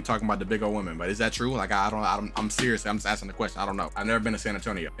Barkley be talking about the big old women, but is that true? Like I'm serious. I'm just asking the question. I don't know. I've never been to San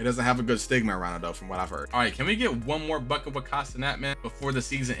Antonio. It doesn't have a good stigma around it though, from what I've heard. All right, can we get one more bucket with Cenat, man, before the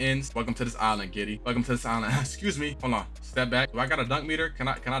season ends? Welcome to this island, Giddy. Welcome to this island. Excuse me. Hold on. Step back. Do I got a dunk meter? Can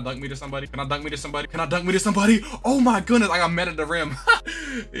I dunk meter somebody? Can I dunk meter somebody? Can I dunk meter somebody? Oh my goodness! I got met at the rim.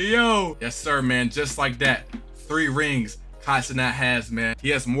 Yo. Yes, sir, man. Just like that. 3 rings Cenat has, man. He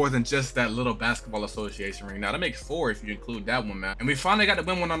has more than just that little basketball association ring. Now that makes 4 if you include that one, man. And we finally got to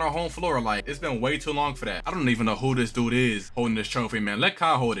win one on our home floor. Like, it's been way too long for that. I don't even know who this dude is holding this trophy, man. Let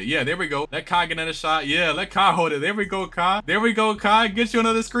Kai hold it. Yeah, there we go. Let Kai get another shot. Yeah, let Kai hold it. There we go, Kai. There we go, Kai. Get you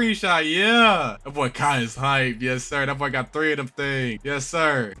another screenshot. Yeah. That boy Kai is hype. Yes, sir. That boy got 3 of them things. Yes,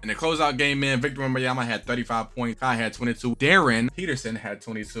 sir. In the closeout game, man, Victor Wembanyama had 35 points. Kai had 22. Darren Peterson had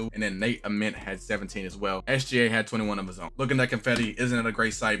 22. And then Nate Ament had 17 as well. SGA had 21 of his own. Looking at confetti. Isn't it a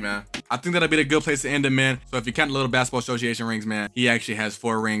great sight, man? I think that'll be a good place to end it, man. So if you count the little basketball association rings, man, he actually has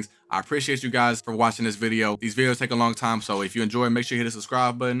 4 rings. I appreciate you guys for watching this video. These videos take a long time, so if you enjoy, make sure you hit the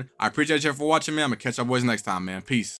subscribe button. I appreciate you for watching, man. I'm gonna catch y'all boys next time, man. Peace.